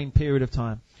sustained period of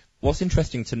time. What's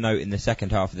interesting to note in the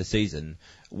second half of the season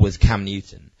was Cam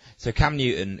Newton. So Cam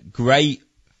Newton, great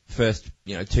first,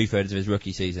 2/3 of his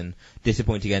rookie season,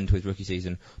 disappointing end to his rookie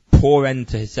season, poor end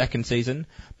to his second season.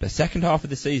 But second half of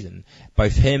the season,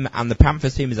 both him and the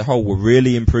Panthers team as a whole were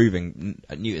really improving.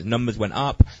 Newton's numbers went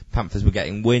up, Panthers were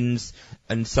getting wins,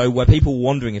 and so were people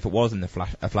wondering if it was a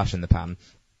flash in the pan,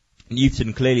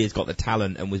 Newton clearly has got the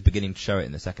talent and was beginning to show it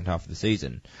in the second half of the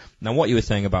season. Now, what you were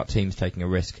saying about teams taking a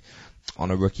risk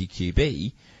on a rookie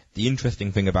QB, the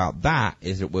interesting thing about that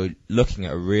is that we're looking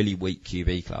at a really weak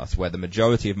QB class where the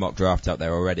majority of mock drafts out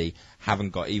there already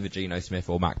haven't got either Geno Smith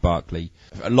or Mac Barkley.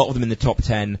 A lot of them in the top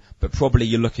 10, but probably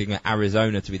you're looking at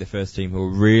Arizona to be the first team who are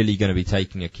really going to be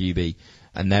taking a QB,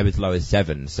 and they're as low as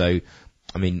 7. So,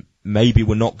 I mean, maybe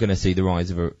we're not going to see the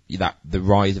rise of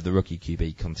the rookie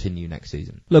QB continue next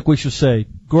season. Look, we shall see.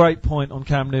 Great point on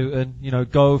Cam Newton.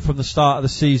 Go from the start of the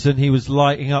season, he was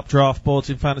lighting up draft boards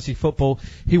in fantasy football.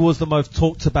 He was the most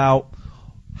talked about,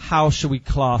 how shall we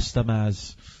class them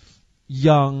as,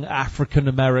 young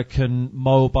African-American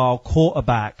mobile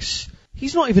quarterbacks.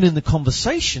 He's not even in the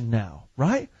conversation now,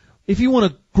 right? If you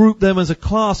want to group them as a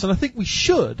class, and I think we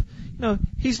should,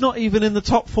 he's not even in the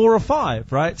top 4 or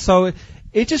 5, right? So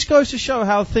it just goes to show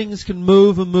how things can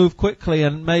move and move quickly,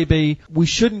 and maybe we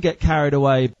shouldn't get carried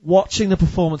away. Watching the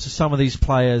performance of some of these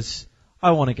players,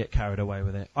 I want to get carried away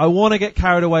with it. I want to get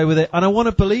carried away with it, and I want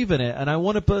to believe in it, and I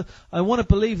want to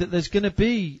believe that there's going to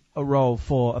be a role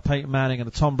for a Peyton Manning and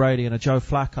a Tom Brady and a Joe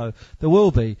Flacco. There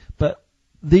will be, but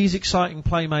these exciting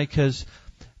playmakers,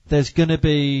 there's going to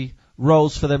be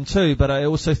roles for them too, but I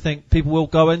also think people will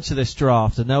go into this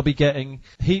draft and they'll be getting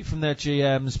heat from their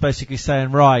GMs basically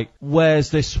saying, right, where's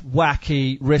this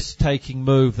wacky risk-taking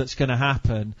move that's going to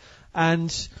happen?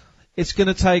 And it's going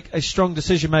to take a strong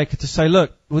decision maker to say,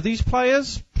 look, with these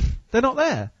players, they're not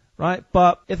there, right?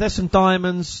 But if there's some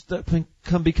diamonds that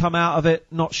can become out of it,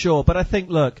 not sure. But I think,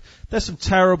 look, there's some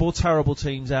terrible, terrible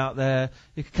teams out there.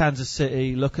 Look at Kansas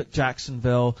City, look at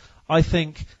Jacksonville. I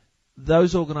think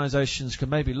those organizations can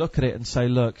maybe look at it and say,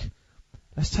 look,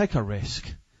 let's take a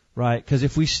risk, right? Because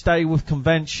if we stay with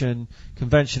convention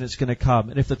it's going to come.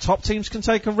 And if the top teams can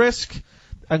take a risk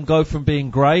and go from being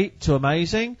great to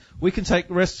amazing, we can take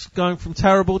risks going from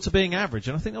terrible to being average.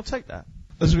 And I think they'll take that.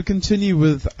 As we continue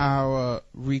with our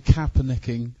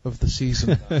recap-nicking of the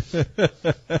season,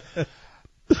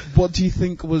 what do you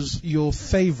think was your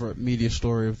favourite media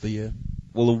story of the year?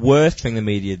 Well, the worst thing the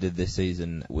media did this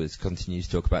season was continue to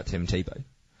talk about Tim Tebow.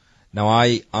 Now,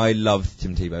 I loved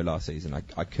Tim Tebow last season.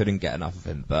 I couldn't get enough of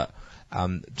him, but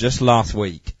just last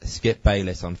week, Skip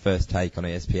Bayless on First Take on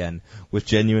ESPN was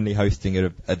genuinely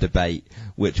hosting a debate,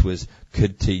 which was,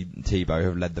 could Tebow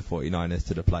have led the 49ers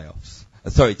to the playoffs?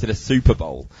 To the Super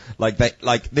Bowl.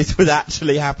 This was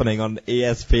actually happening on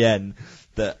ESPN.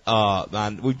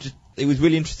 It was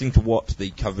really interesting to watch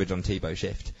the coverage on Tebow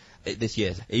shift this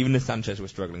year. Even as Sanchez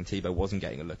was struggling, Tebow wasn't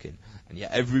getting a look in. And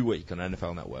yet every week on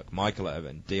NFL Network, Michael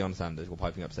Irvin, Deion Sanders were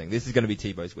piping up saying, this is going to be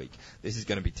Tebow's week. This is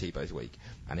going to be Tebow's week.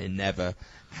 And it never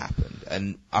happened.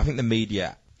 And I think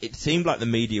it seemed like the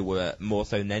media were, more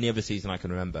so than any other season I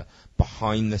can remember,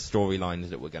 behind the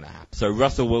storylines that were going to happen. So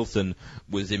Russell Wilson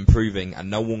was improving, and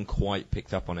no one quite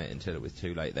picked up on it until it was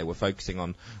too late. They were focusing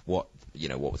on what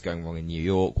was going wrong in New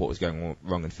York, what was going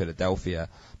wrong in Philadelphia.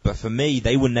 But for me,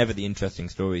 they were never the interesting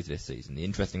stories this season. The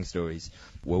interesting stories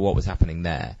were what was happening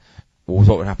there. What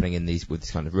was happening with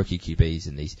these kind of rookie QBs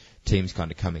and these teams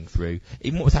kind of coming through.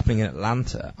 Even what was happening in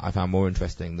Atlanta, I found more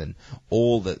interesting than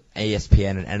all that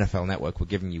ESPN and NFL Network were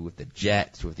giving you with the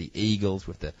Jets, with the Eagles,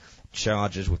 with the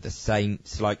Chargers, with the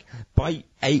Saints. By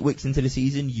 8 weeks into the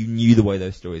season, you knew the way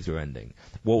those stories were ending.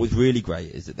 What was really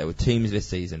great is that there were teams this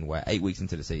season where 8 weeks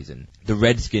into the season, the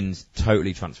Redskins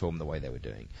totally transformed the way they were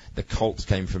doing. The Colts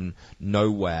came from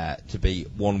nowhere to be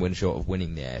one win short of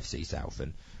winning the AFC South,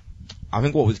 and I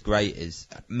think what was great is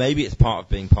maybe it's part of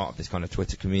being part of this kind of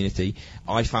Twitter community.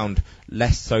 I found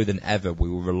less so than ever we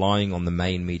were relying on the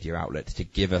main media outlets to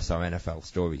give us our NFL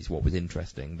stories, what was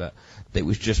interesting, but it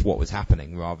was just what was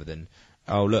happening rather than,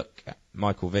 oh look,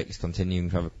 Michael Vick's continuing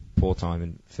to have a poor time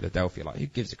in Philadelphia. Like, who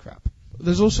gives a crap?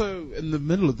 There's also, in the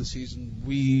middle of the season,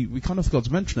 we kind of forgot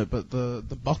to mention it, but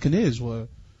the Buccaneers were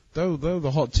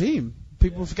the hot team.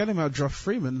 People were forgetting about Josh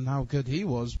Freeman and how good he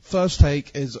was. First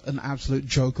Take is an absolute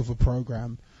joke of a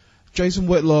program. Jason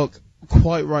Whitlock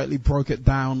quite rightly broke it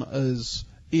down as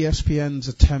ESPN's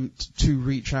attempt to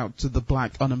reach out to the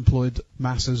black unemployed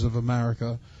masses of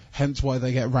America, hence why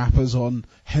they get rappers on,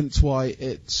 hence why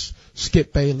it's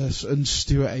Skip Bayless and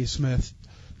Stuart A. Smith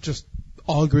just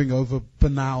arguing over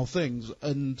banal things.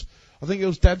 And I think it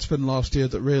was Deadspin last year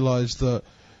that realised that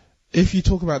if you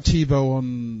talk about Tebow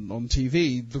on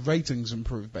TV, the ratings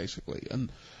improve, basically.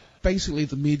 And basically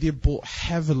the media bought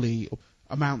heavily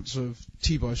amounts of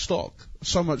Tebow stock,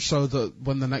 so much so that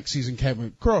when the next season came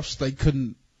across, they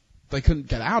couldn't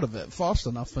get out of it fast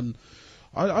enough. And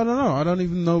I don't know. I don't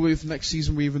even know if next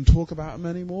season we even talk about him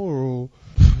anymore, or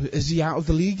is he out of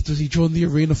the league? Does he join the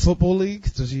Arena Football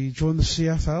League? Does he join the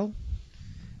CFL?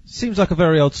 Seems like a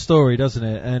very old story, doesn't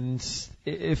it? And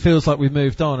it feels like we've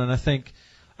moved on. And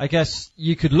I guess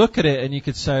you could look at it and you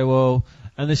could say, well,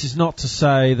 and this is not to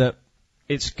say that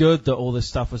it's good that all this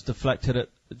stuff was deflected at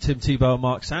Tim Tebow and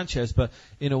Mark Sanchez, but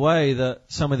in a way that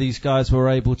some of these guys were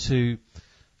able to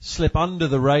slip under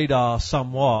the radar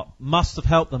somewhat must have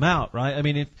helped them out, right? I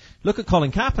mean, look at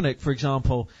Colin Kaepernick, for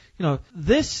example. You know,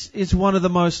 this is one of the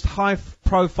most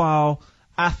high-profile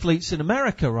athletes in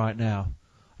America right now.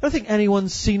 I don't think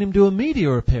anyone's seen him do a media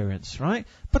appearance, right?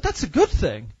 But that's a good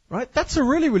thing, right? That's a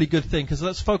really, really good thing, because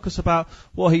let's focus about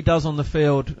what he does on the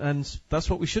field, and that's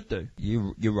what we should do.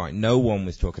 You're right. No one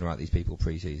was talking about these people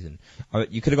pre-season.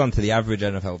 You could have gone to the average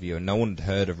NFL viewer, and no one had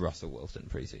heard of Russell Wilson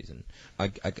pre-season.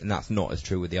 And that's not as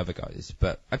true with the other guys.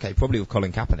 But, okay, probably with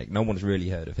Colin Kaepernick, no one's really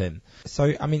heard of him.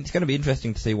 So, I mean, it's going to be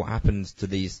interesting to see what happens to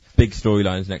these big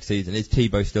storylines next season. Is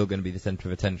Tebow still going to be the centre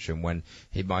of attention when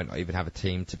he might not even have a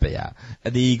team to be at?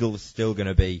 Are the Eagles still going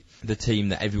to be the team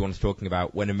that everyone's talking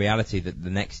about, when in reality that the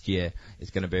next year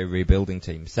is going to be a rebuilding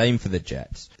team? Same for the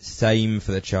Jets, same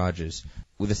for the Chargers.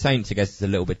 With the Saints, I guess it's a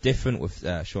little bit different with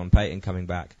Sean Payton coming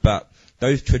back, but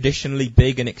those traditionally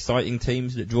big and exciting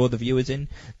teams that draw the viewers in,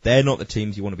 they're not the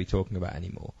teams you want to be talking about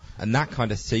anymore. And that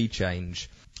kind of sea change,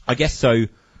 I guess so,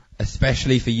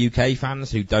 especially for UK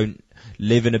fans who don't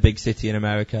live in a big city in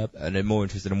America and are more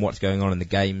interested in what's going on in the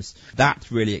games,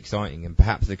 that's really exciting, and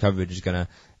perhaps the coverage is going to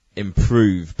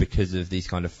improve because of these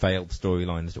kind of failed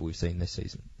storylines that we've seen this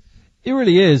season. It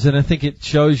really is, and I think it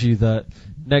shows you that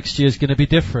next year's going to be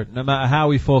different. No matter how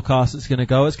we forecast it's going to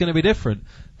go, it's going to be different.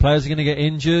 Players are going to get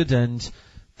injured, and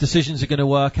decisions are going to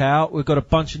work out. We've got a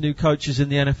bunch of new coaches in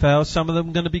the NFL. Some of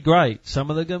them are going to be great. Some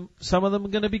of them are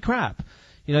going to be crap.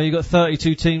 You know, you've got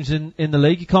 32 teams in the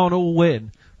league. You can't all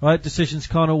win, right? Decisions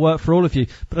can't all work for all of you.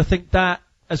 But I think that,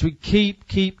 as we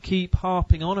keep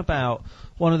harping on about,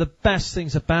 one of the best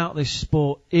things about this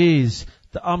sport is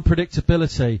the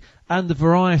unpredictability and the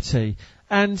variety.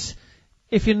 And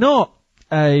if you're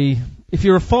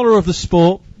a follower of the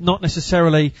sport, not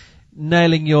necessarily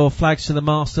nailing your flags to the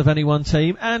mast of any one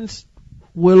team, and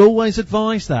we'll always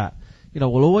advise that.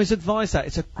 We'll always advise that.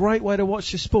 It's a great way to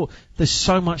watch your sport. There's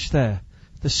so much there.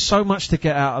 There's so much to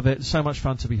get out of it. There's so much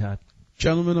fun to be had.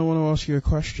 Gentlemen, I want to ask you a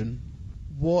question.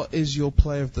 What is your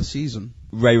play of the season?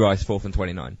 Ray Rice, 4th and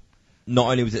 29.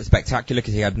 Not only was it spectacular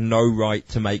because he had no right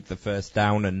to make the first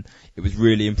down, and it was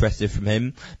really impressive from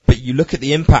him, but you look at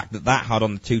the impact that had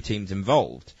on the two teams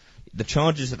involved. The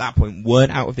Chargers at that point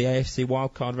weren't out of the AFC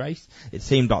wildcard race. It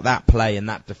seemed like that play and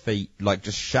that defeat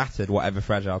just shattered whatever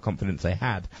fragile confidence they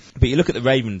had. But you look at the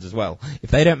Ravens as well.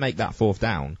 If they don't make that 4th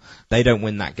down, they don't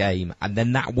win that game. And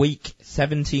then that week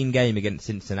 17 game against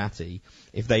Cincinnati,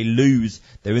 if they lose,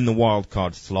 they're in the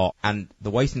wildcard slot. And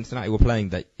the way Cincinnati were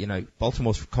playing,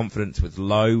 Baltimore's confidence was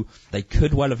low. They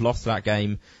could well have lost that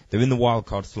game. They're in the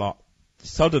wildcard slot.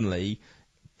 Suddenly,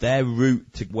 their route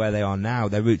to where they are now,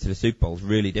 their route to the Super Bowl is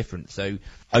really different. So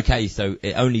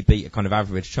it only beat a kind of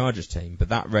average Chargers team, but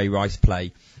that Ray Rice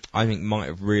play, I think, might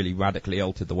have really radically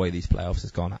altered the way these playoffs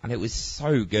has gone. And it was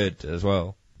so good as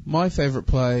well. My favourite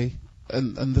play,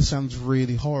 and this sounds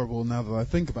really horrible now that I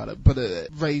think about it, but it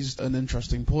raised an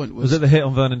interesting point. Was it the hit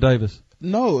on Vernon Davis?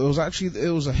 No, it was a hit. It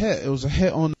was a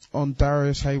hit on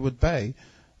Darius Hayward-Bay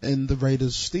in the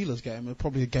Raiders-Steelers game. It was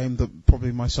probably a game that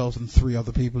probably myself and 3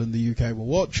 other people in the UK were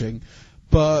watching.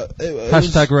 But it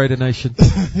Hashtag Raider Nation.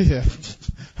 Yeah.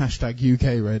 Hashtag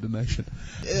UK Raider Nation.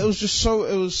 It was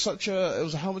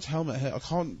a helmet-to-helmet hit. I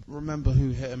can't remember who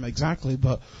hit him exactly,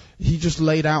 but he just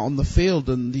laid out on the field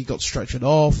and he got stretchered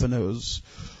off, and it was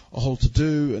a whole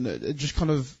to-do, and it just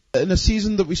kind of, in a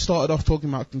season that we started off talking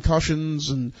about concussions,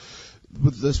 and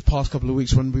with this past couple of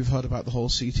weeks when we've heard about the whole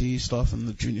CTE stuff and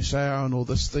the Junior Seau and all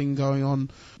this thing going on,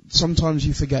 sometimes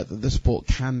you forget that this sport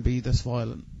can be this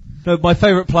violent. No, my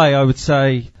favourite play, I would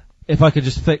say, if I could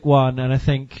just pick one, and I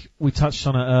think we touched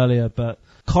on it earlier, but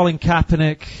Colin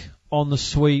Kaepernick on the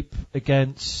sweep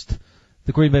against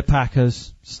the Green Bay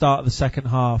Packers, start of the second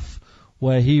half,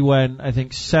 where he went, I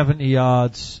think, 70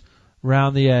 yards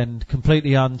round the end,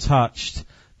 completely untouched.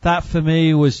 That for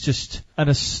me was just an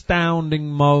astounding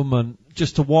moment,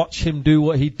 just to watch him do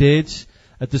what he did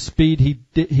at the speed he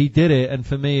did it, and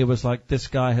for me it was like, this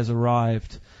guy has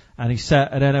arrived, and he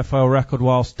set an NFL record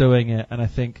whilst doing it, and I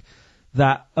think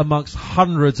that amongst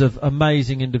hundreds of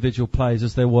amazing individual plays,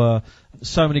 as there were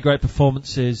so many great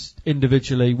performances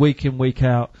individually, week in, week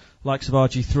out, likes of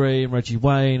RG3 and Reggie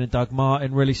Wayne and Doug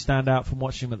Martin really stand out from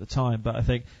watching him at the time, but I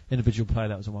think individual play,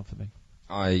 that was the one for me.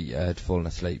 I had fallen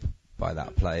asleep by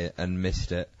that play and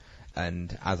missed it,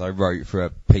 and as I wrote for a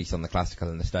piece on the Classical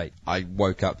in the State, I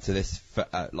woke up to this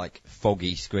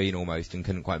foggy screen almost and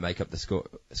couldn't quite make up the score,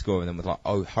 and then was like,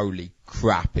 oh holy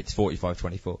crap, it's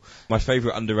 45-24. My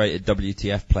favourite underrated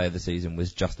WTF play of the season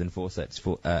was Justin Forsett's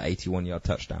 81-yard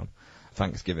touchdown.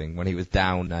 Thanksgiving, when he was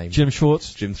down, named Jim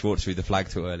Schwartz threw the flag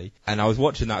too early. And I was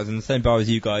watching that, I was in the same bar as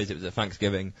you guys, it was at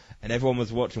Thanksgiving, and everyone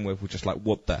was watching with was just like,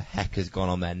 what the heck has gone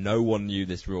on there? No one knew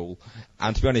this rule.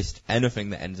 And to be honest,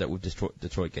 anything that ends up with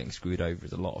Detroit getting screwed over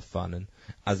is a lot of fun, and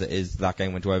as it is, that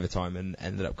game went to overtime and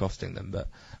ended up costing them, but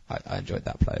I enjoyed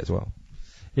that play as well.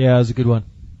 Yeah, it was a good one.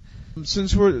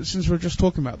 Since we're just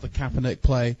talking about the Kaepernick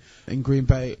play in Green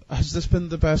Bay, has this been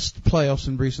the best playoffs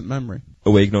in recent memory?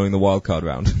 Are we ignoring the wild card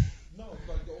round?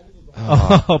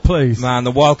 Oh, please. Man,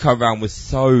 the wildcard round was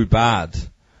so bad.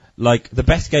 Like, the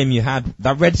best game you had,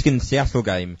 that Redskins-Seattle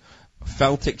game,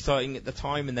 felt exciting at the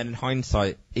time, and then in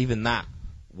hindsight, even that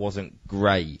wasn't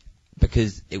great,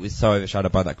 because it was so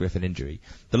overshadowed by that Griffin injury.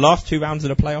 The last two rounds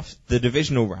of the playoffs, the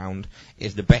divisional round,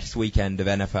 is the best weekend of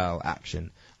NFL action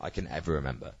I can ever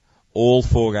remember. All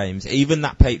four games, even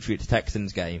that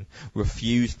Patriots-Texans game,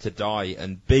 refused to die,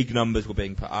 and big numbers were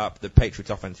being put up. The Patriots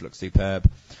offense looked superb.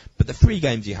 But the three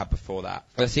games you had before that,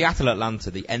 Seattle-Atlanta,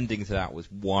 the ending to that was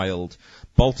wild.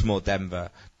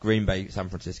 Baltimore-Denver, Green Bay-San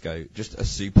Francisco, just a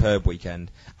superb weekend.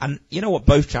 And you know what?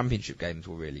 Both championship games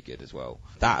were really good as well.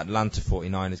 That Atlanta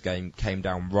 49ers game came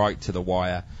down right to the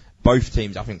wire. Both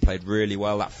teams, I think, played really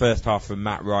well. That first half from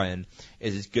Matt Ryan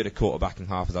is as good a quarterbacking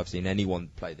half as I've seen anyone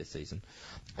play this season.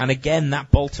 And again, that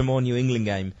Baltimore-New England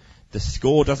game, the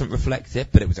score doesn't reflect it,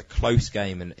 but it was a close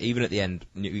game, and even at the end,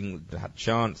 New England had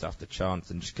chance after chance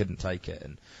and just couldn't take it,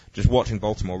 and just watching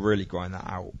Baltimore really grind that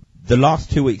out. The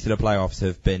last 2 weeks of the playoffs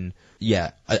have been,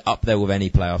 up there with any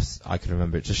playoffs I can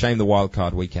remember. It's a shame the wild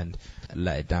card weekend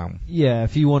let it down. Yeah,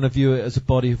 if you want to view it as a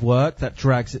body of work, that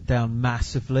drags it down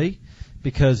massively,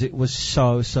 because it was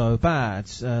so bad,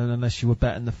 unless you were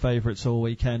betting the favourites all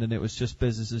weekend and it was just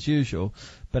business as usual.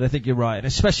 But I think you're right, and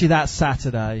especially that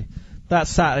Saturday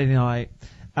night,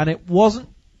 and it wasn't,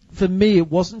 for me, it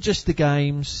wasn't just the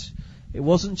games, it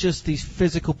wasn't just these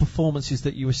physical performances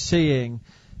that you were seeing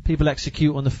people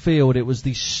execute on the field, it was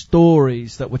these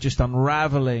stories that were just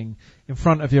unravelling in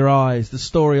front of your eyes, the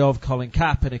story of Colin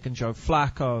Kaepernick and Joe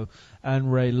Flacco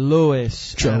and Ray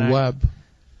Lewis. Joe Webb.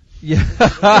 Yeah.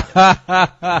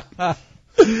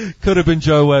 Could have been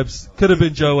Joe Webb's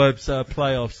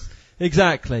playoffs.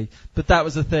 Exactly. But that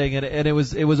was the thing, and it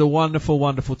was a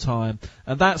wonderful time.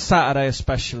 And that Saturday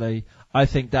especially, I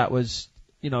think that was,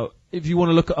 if you want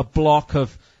to look at a block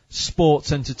of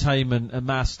sports entertainment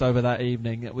amassed over that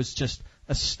evening, it was just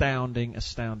astounding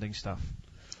stuff.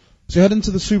 So you head into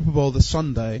the Super Bowl this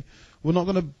Sunday. We're not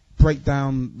going to break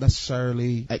down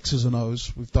necessarily X's and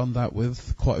O's. We've done that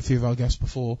with quite a few of our guests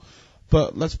before.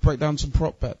 But let's break down some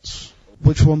prop bets.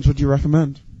 Which ones would you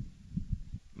recommend?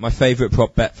 My favourite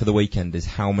prop bet for the weekend is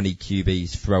how many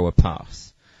QBs throw a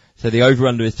pass. So the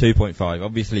over-under is 2.5.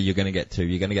 Obviously you're going to get two.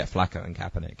 You're going to get Flacco and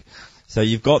Kaepernick. So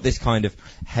you've got this kind of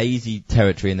hazy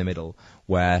territory in the middle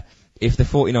where if the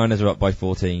 49ers are up by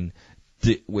 14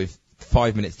 with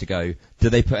 5 minutes to go, do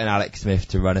they put in Alex Smith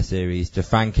to run a series, to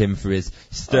thank him for his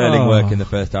sterling work in the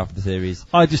first half of the series?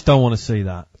 I just don't want to see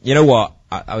that. You know what?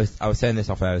 I was saying this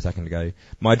off air a second ago.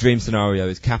 My dream scenario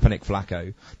is Kaepernick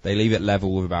Flacco. They leave it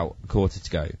level with about a quarter to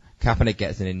go. Kaepernick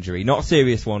gets an injury, not a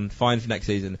serious one, fine for next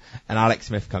season, and Alex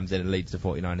Smith comes in and leads the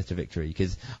 49ers to victory.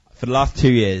 Because for the last 2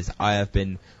 years, I have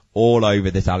been all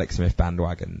over this Alex Smith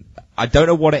bandwagon. I don't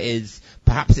know what it is.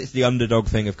 Perhaps it's the underdog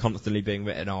thing of constantly being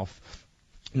written off,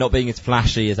 not being as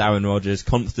flashy as Aaron Rodgers,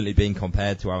 constantly being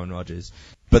compared to Aaron Rodgers.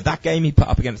 But that game he put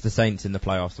up against the Saints in the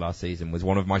playoffs last season was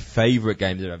one of my favourite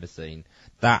games I've ever seen.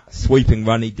 That sweeping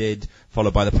run he did,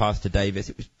 followed by the pass to Davis,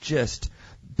 it was just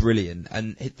brilliant.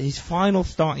 And his final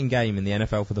starting game in the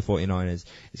NFL for the 49ers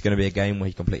is going to be a game where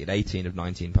he completed 18 of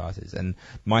 19 passes. And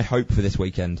my hope for this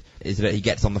weekend is that he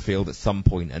gets on the field at some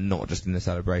point and not just in the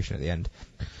celebration at the end.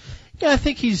 Yeah, I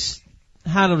think he's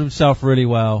handled himself really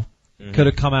well. Mm-hmm. Could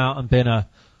have come out and been a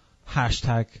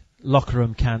hashtag locker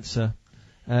room cancer,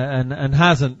 and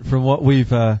hasn't from what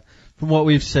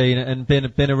we've seen, and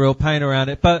been a real pain around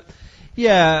it. But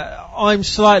yeah, I'm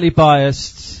slightly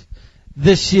biased.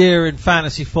 This year in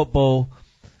fantasy football,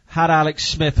 had Alex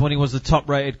Smith when he was the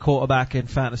top-rated quarterback in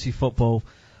fantasy football,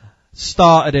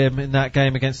 started him in that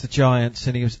game against the Giants,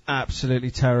 and he was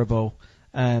absolutely terrible.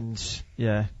 And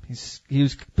yeah,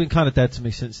 he's been kind of dead to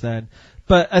me since then.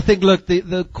 But I think, look,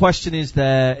 the question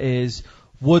is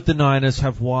would the Niners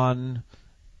have won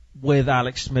with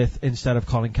Alex Smith instead of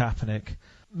Colin Kaepernick?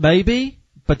 Maybe,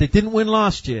 but they didn't win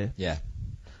last year. Yeah.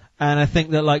 And I think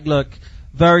that, like, look,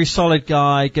 very solid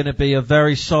guy, going to be a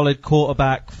very solid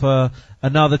quarterback for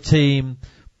another team.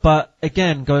 But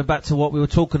again, going back to what we were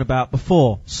talking about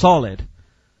before, solid.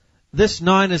 This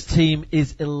Niners team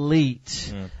is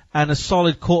elite, and a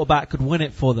solid quarterback could win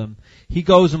it for them. He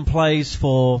goes and plays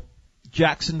for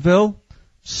Jacksonville,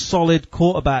 solid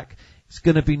quarterback. It's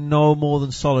going to be no more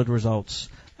than solid results.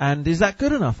 And is that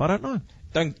good enough? I don't know.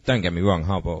 Don't get me wrong,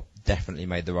 Harbaugh definitely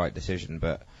made the right decision,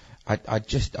 but I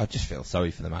just feel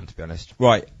sorry for the man, to be honest.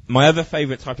 Right, my other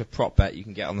favourite type of prop bet you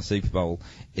can get on the Super Bowl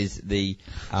is the...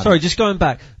 Sorry, just going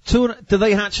back. Do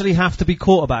they actually have to be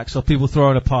quarterbacks or people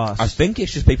throwing a pass? I think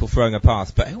it's just people throwing a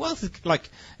pass, but who else is, like,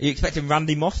 are you expecting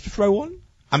Randy Moss to throw one?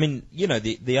 I mean, you know,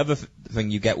 the other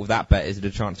thing you get with that bet is the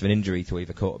chance of an injury to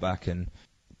either quarterback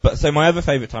But so my other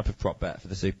favourite type of prop bet for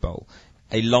the Super Bowl,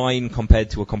 a line compared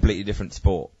to a completely different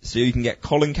sport. So you can get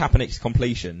Colin Kaepernick's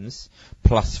completions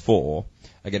 +4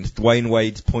 against Dwayne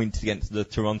Wade's points against the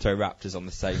Toronto Raptors on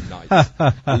the same night.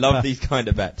 I love these kind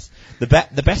of bets. The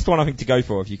best one I think to go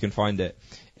for, if you can find it,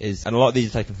 is, and a lot of these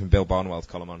are taken from Bill Barnwell's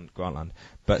column on Grantland,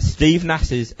 but Steve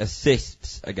Nash's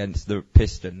assists against the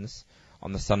Pistons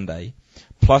on the Sunday,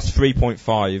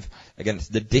 +3.5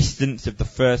 against the distance of the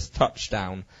first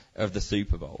touchdown of the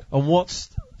Super Bowl. And what's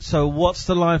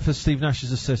the line for Steve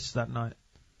Nash's assists that night?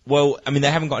 Well, I mean,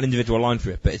 they haven't got an individual line for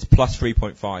it, but it's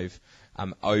 +3.5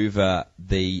 over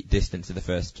the distance of the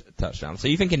first touchdown. So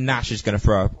you're thinking Nash is going to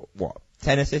throw,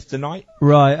 10 assists a night?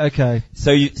 Right, okay.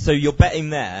 So you're betting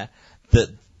there that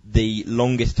the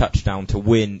longest touchdown to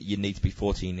win, you need to be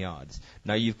 14 yards.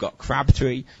 Now you've got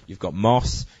Crabtree, you've got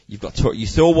Moss, you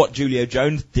saw what Julio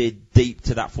Jones did deep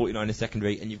to that 49ers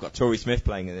secondary, and you've got Torrey Smith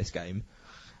playing in this game.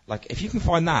 Like, if you can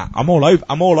find that, I'm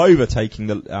all over taking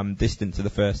the distance of the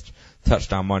first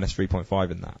touchdown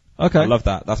 -3.5 in that. Okay. I love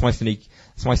that. That's my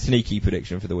sneaky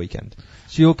prediction for the weekend.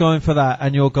 So you're going for that,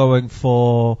 and you're going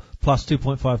for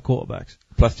 +2.5 quarterbacks.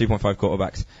 +2.5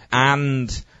 quarterbacks.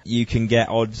 And you can get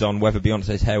odds on whether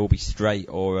Beyonce's hair will be straight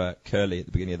or curly at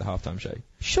the beginning of the halftime show.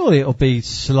 Surely it'll be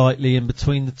slightly in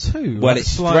between the two. Well, like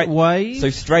it's slight straight. wave.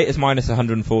 So straight is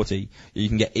 -140. You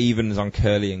can get evens on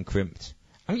curly and crimped.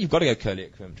 I think you've got to go curly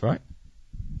at crimped, right?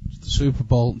 It's the Super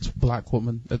Bowl. It's a black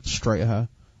woman. It's straight hair.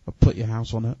 I'll put your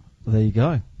house on it. There you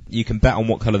go. You can bet on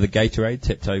what colour the Gatorade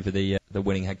tipped over the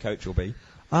winning head coach will be.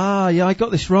 Ah, yeah, I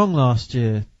got this wrong last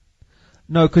year.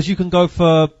 No, because you can go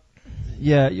for,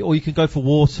 or you can go for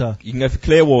water. You can go for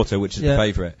clear water, which is the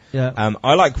favourite. Yeah.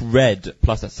 I like red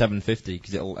plus at 750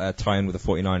 because it'll tie in with the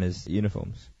 49ers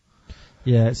uniforms.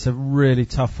 Yeah, it's a really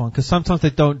tough one because sometimes they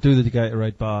don't do the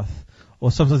Gatorade bath,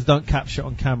 or sometimes they don't capture it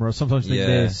on camera, or sometimes they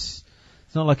miss.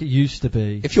 It's not like it used to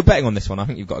be. If you're betting on this one, I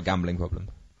think you've got a gambling problem.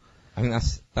 I think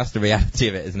that's the reality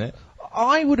of it, isn't it?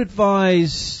 I would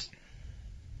advise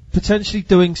potentially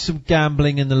doing some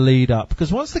gambling in the lead up, because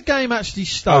once the game actually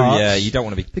starts, you don't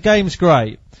want to be. The game's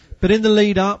great, but in the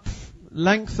lead up,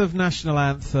 length of national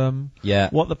anthem. Yeah.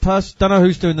 What the person, don't know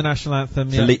who's doing the national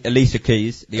anthem. So Alicia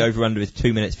Keys, the over under is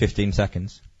 2 minutes 15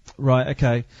 seconds. Right.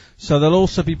 Okay. So there'll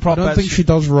also be prop bets. I don't think she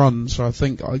does run, so I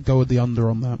think I'd go with the under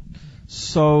on that.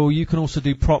 So you can also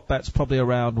do prop bets probably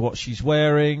around what she's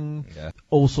wearing,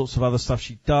 all sorts of other stuff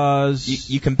she does.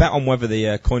 You can bet on whether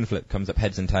the coin flip comes up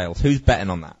heads and tails. Who's betting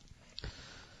on that?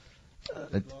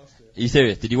 Are you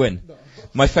serious? Did you win? No.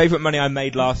 My favourite money I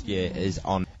made last year is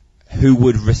on who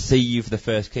would receive the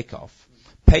first kickoff.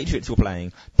 Patriots were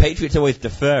playing. Patriots always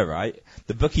defer, right?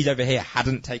 The bookies over here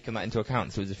hadn't taken that into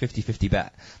account, so it was a 50-50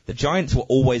 bet. The Giants were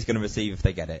always going to receive if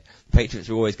they get it. The Patriots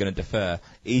were always going to defer.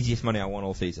 Easiest money I won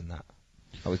all season, that.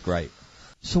 That was great.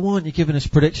 So why aren't you giving us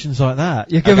predictions like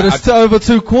that? You're giving us over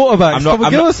 2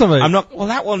 quarterbacks. Give us something. Well,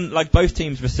 that one, like, both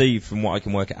teams received from what I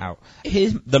can work it out.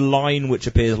 Here's the line which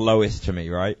appears lowest to me,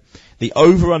 right? The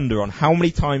over-under on how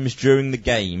many times during the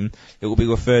game it will be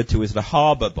referred to as the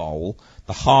Harbour Bowl,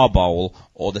 the Har Bowl,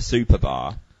 or the Super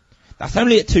Bar. That's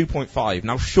only at 2.5.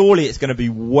 Now, surely it's going to be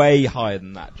way higher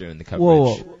than that during the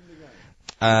coverage. Whoa.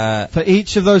 For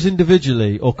each of those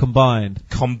individually or combined?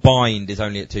 Combined is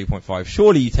only at 2.5.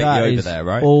 Surely you take the over there,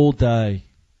 right? All day.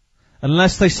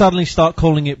 Unless they suddenly start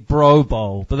calling it Bro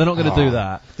Bowl, but they're not going to do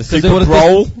that. The Super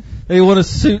Bowl? They want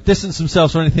to distance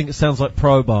themselves from anything that sounds like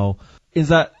Pro Bowl. Is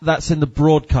that's in the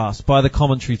broadcast by the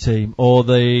commentary team or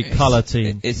the colour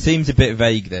team? It seems a bit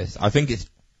vague, this. I think it's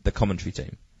the commentary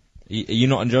team. Are you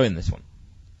not enjoying this one?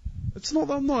 It's not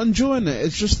that I'm not enjoying it.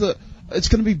 It's just that it's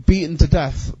going to be beaten to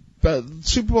death. But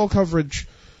Super Bowl coverage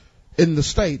in the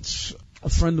States, a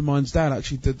friend of mine's dad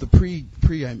actually did the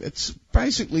pre-game. It's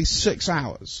basically 6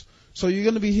 hours. So you're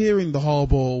going to be hearing the Har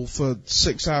Bowl for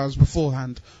 6 hours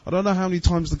beforehand. I don't know how many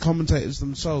times the commentators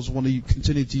themselves want to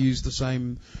continue to use the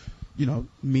same,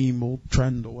 meme or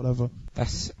trend or whatever.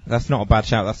 That's not a bad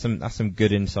shout. That's some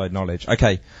good inside knowledge.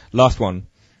 Okay, last one.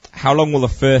 How long will the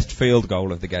first field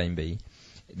goal of the game be?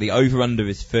 The over-under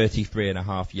is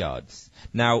 33.5 yards.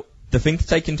 Now, the thing to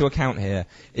take into account here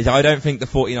is I don't think the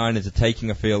 49ers are taking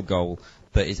a field goal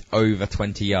that is over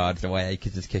 20 yards the way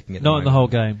Akers is kicking it. Not in the whole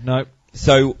game, no.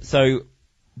 So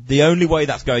the only way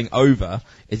that's going over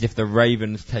is if the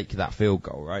Ravens take that field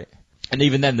goal, right? And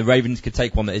even then, the Ravens could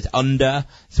take one that is under.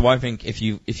 So I think if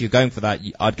you're going for that,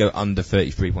 I'd go under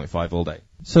 33.5 all day.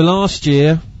 So last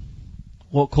year,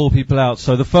 what called people out?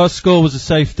 So the first score was a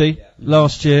safety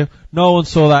last year. No one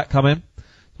saw that coming.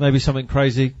 Maybe something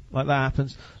crazy like that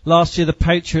happens. Last year, the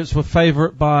Patriots were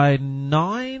favourite by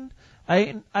 9,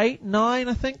 I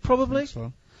think, probably.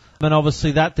 So. And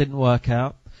obviously that didn't work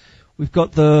out. We've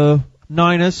got the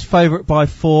Niners favourite by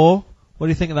 4. What do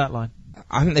you think of that line?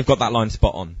 I think they've got that line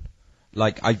spot on.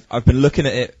 Like, I've been looking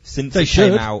at it since it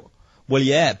came out. Well,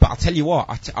 yeah, but I'll tell you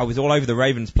what, I was all over the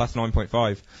Ravens plus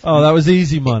 9.5. Oh, that was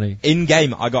easy money. In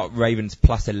game, I got Ravens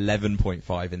plus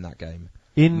 11.5 in that game.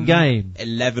 In game?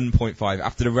 11.5.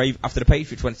 After the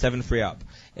Patriots went 7-3 up,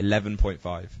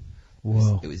 11.5.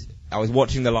 Whoa. I was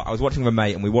watching with a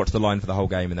mate and we watched the line for the whole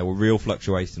game and there were real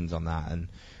fluctuations on that, and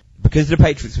because the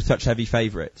Patriots were such heavy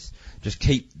favourites,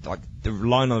 the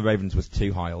line on the Ravens was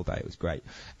too high all day. It was great.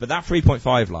 But that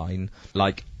 3.5 line,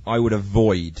 I would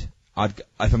avoid. If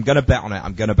I'm going to bet on it,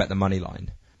 I'm going to bet the money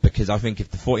line. Because I think if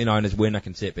the 49ers win, I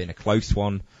can see it being a close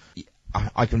one.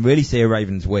 I can really see a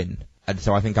Ravens win. And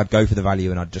so I think I'd go for the value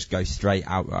and I'd just go straight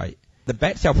outright. The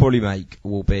bets I'll probably make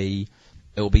will be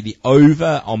the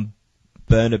over on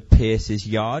Bernard Pierce's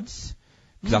yards.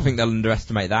 Because I think they'll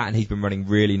underestimate that and he's been running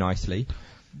really nicely.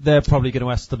 They're probably going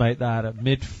to estimate that at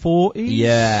mid-40s.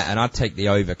 Yeah, and I'd take the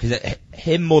over. Because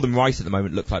him more than Rice at the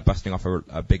moment looks like busting off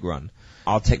a big run.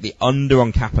 I'll take the under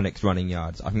on Kaepernick's running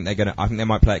yards. I think they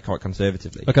might play it quite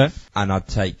conservatively. Okay. And I'd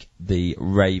take the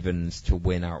Ravens to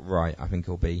win outright. I think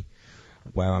it'll be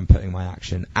where I'm putting my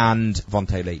action. And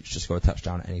Vontae Leach just got a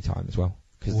touchdown at any time as well.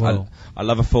 Because I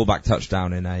love a fullback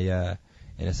touchdown in a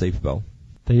Super Bowl.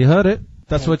 There you heard it.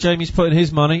 That's where Jamie's putting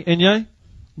his money. Inye?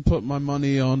 I'm putting my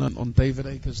money on David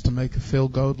Akers to make a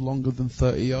field goal longer than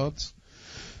 30 yards.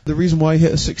 The reason why he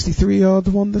hit a 63-yard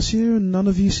one this year, and none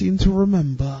of you seem to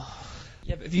remember.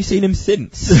 Yeah, but have you seen him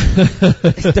since?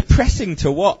 It's depressing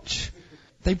to watch.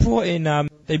 They brought in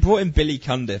Billy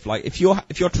Cundiff. Like, if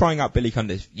you're trying out Billy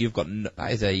Cundiff,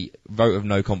 that is a vote of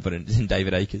no confidence in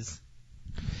David Akers.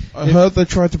 I heard they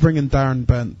tried to bring in Darren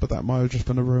Bent, but that might have just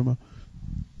been a rumour.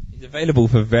 He's available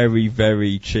for very,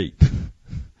 very cheap.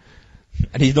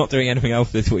 And he's not doing anything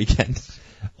else this weekend.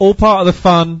 All part of the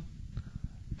fun.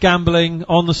 Gambling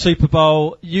on the Super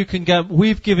Bowl.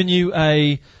 We've given you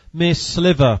a mere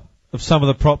sliver of some of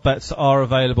the prop bets that are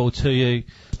available to you.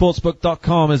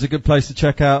 Sportsbook.com is a good place to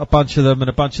check out a bunch of them, and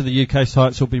a bunch of the UK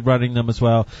sites will be running them as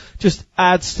well. Just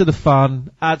adds to the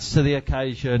fun, adds to the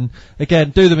occasion.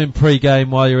 Again, do them in pre-game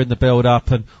while you're in the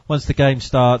build-up, and once the game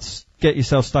starts, get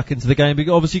yourself stuck into the game. But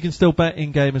obviously you can still bet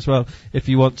in-game as well if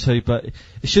you want to, but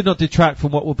it should not detract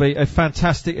from what will be a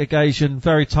fantastic occasion,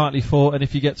 very tightly fought, and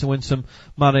if you get to win some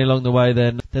money along the way,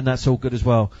 then that's all good as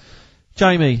well.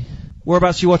 Jamie,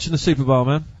 whereabouts are you watching the Super Bowl,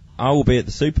 man? I will be at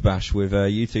the Super Bash with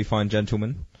you two fine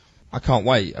gentlemen. I can't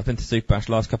wait. I've been to Super Bash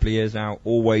last couple of years now.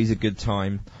 Always a good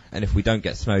time. And if we don't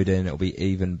get snowed in, it'll be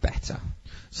even better.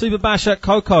 Super Bash at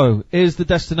Coco is the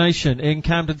destination in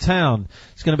Camden Town.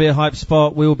 It's going to be a hype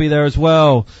spot. We will be there as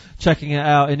well, checking it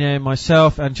out, Inye,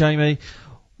 myself and Jamie.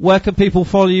 Where can people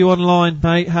follow you online,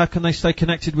 mate? How can they stay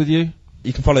connected with you?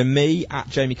 You can follow me at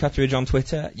Jamie Cutteridge on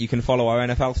Twitter. You can follow our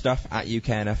NFL stuff at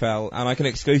UKNFL. And I can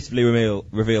exclusively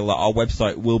reveal that our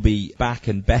website will be back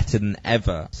and better than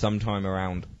ever sometime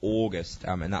around August.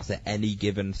 And that's at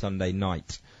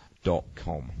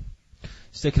anygivenSundaynight.com.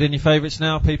 Stick it in your favourites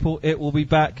now, people. It will be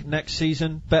back next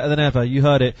season, better than ever. You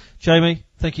heard it. Jamie,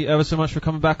 thank you ever so much for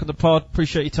coming back on the pod.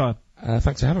 Appreciate your time.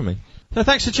 Thanks for having me. So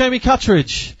thanks to Jamie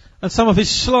Cutteridge and some of his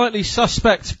slightly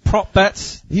suspect prop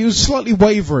bets. He was slightly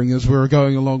wavering as we were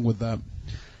going along with that.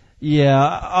 Yeah,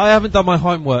 I haven't done my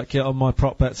homework yet on my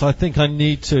prop bets. I think I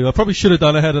need to. I probably should have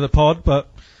done ahead of the pod, but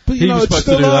you know, was it's supposed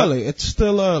to still do that. early. It's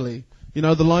still early. You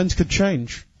know, the lines could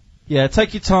change. Yeah,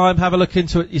 take your time, have a look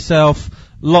into it yourself.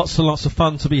 Lots and lots of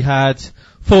fun to be had,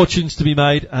 fortunes to be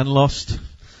made and lost,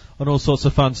 and all sorts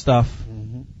of fun stuff.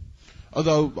 Mm-hmm.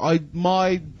 Although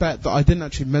my bet that I didn't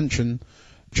actually mention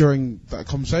during that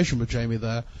conversation with Jamie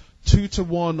there,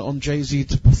 2-1 on Jay-Z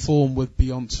to perform with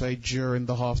Beyonce during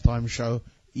the halftime show.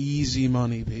 Easy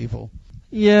money, people.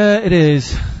 Yeah, it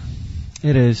is.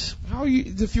 It is.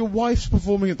 If your wife's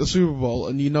performing at the Super Bowl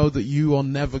and you know that you are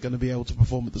never going to be able to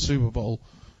perform at the Super Bowl,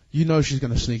 you know she's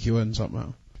going to sneak you in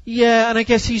somehow. Yeah, and I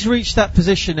guess he's reached that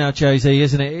position now, Jay-Z,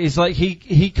 isn't it? It's like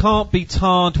he can't be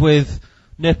tarred with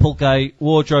Nipplegate,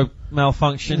 wardrobe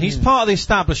malfunction. He's part of the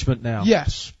establishment now.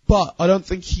 Yes, but I don't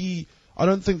think the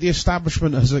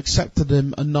establishment has accepted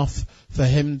him enough for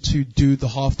him to do the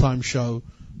halftime show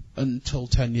until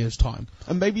 10 years' time.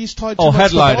 And maybe he's tied too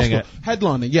much to headlining it.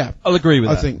 Headlining, yeah. I'll agree with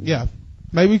that. I think, yeah.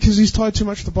 Maybe because he's tied too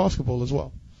much to basketball as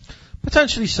well.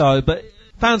 Potentially so, but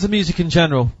fans of music in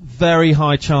general, very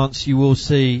high chance you will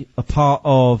see a part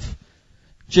of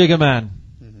Jigga Man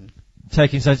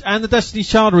taking stage. And the Destiny's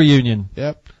Child reunion.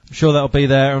 Yep. I'm sure that'll be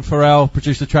there. And Pharrell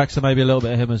produced the track, so maybe a little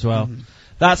bit of him as well.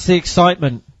 That's the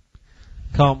excitement.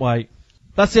 Can't wait.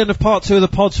 That's the end of part 2 of the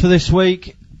pods for this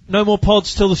week. No more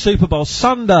pods till the Super Bowl.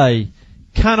 Sunday.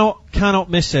 Cannot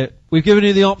miss it. We've given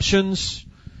you the options.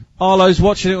 Arlo's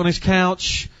watching it on his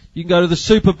couch. You can go to the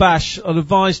Super Bash. I'd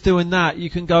advise doing that. You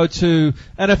can go to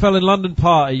NFL in London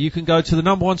party. You can go to the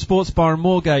number 1 sports bar in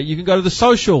Moorgate. You can go to the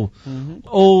Social.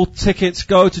 All tickets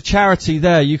go to charity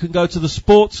there. You can go to the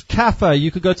Sports Cafe.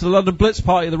 You can go to the London Blitz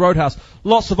party at the Roadhouse.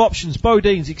 Lots of options,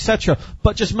 Bodines, etc.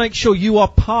 But just make sure you are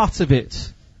part of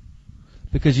it,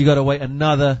 because you got to wait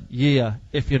another year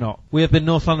if you're not. We have been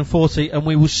North London 40, and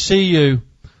we will see you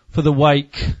for the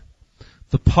wake,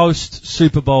 the post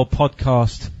Super Bowl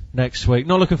podcast next week.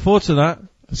 Not looking forward to that.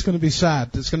 It's going to be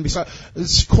sad.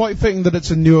 It's quite fitting that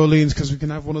it's in New Orleans because we can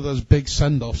have one of those big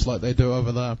send-offs like they do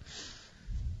over there.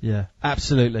 Yeah,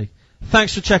 absolutely.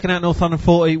 Thanks for checking out North London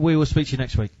 40. We will speak to you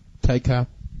next week. Take care.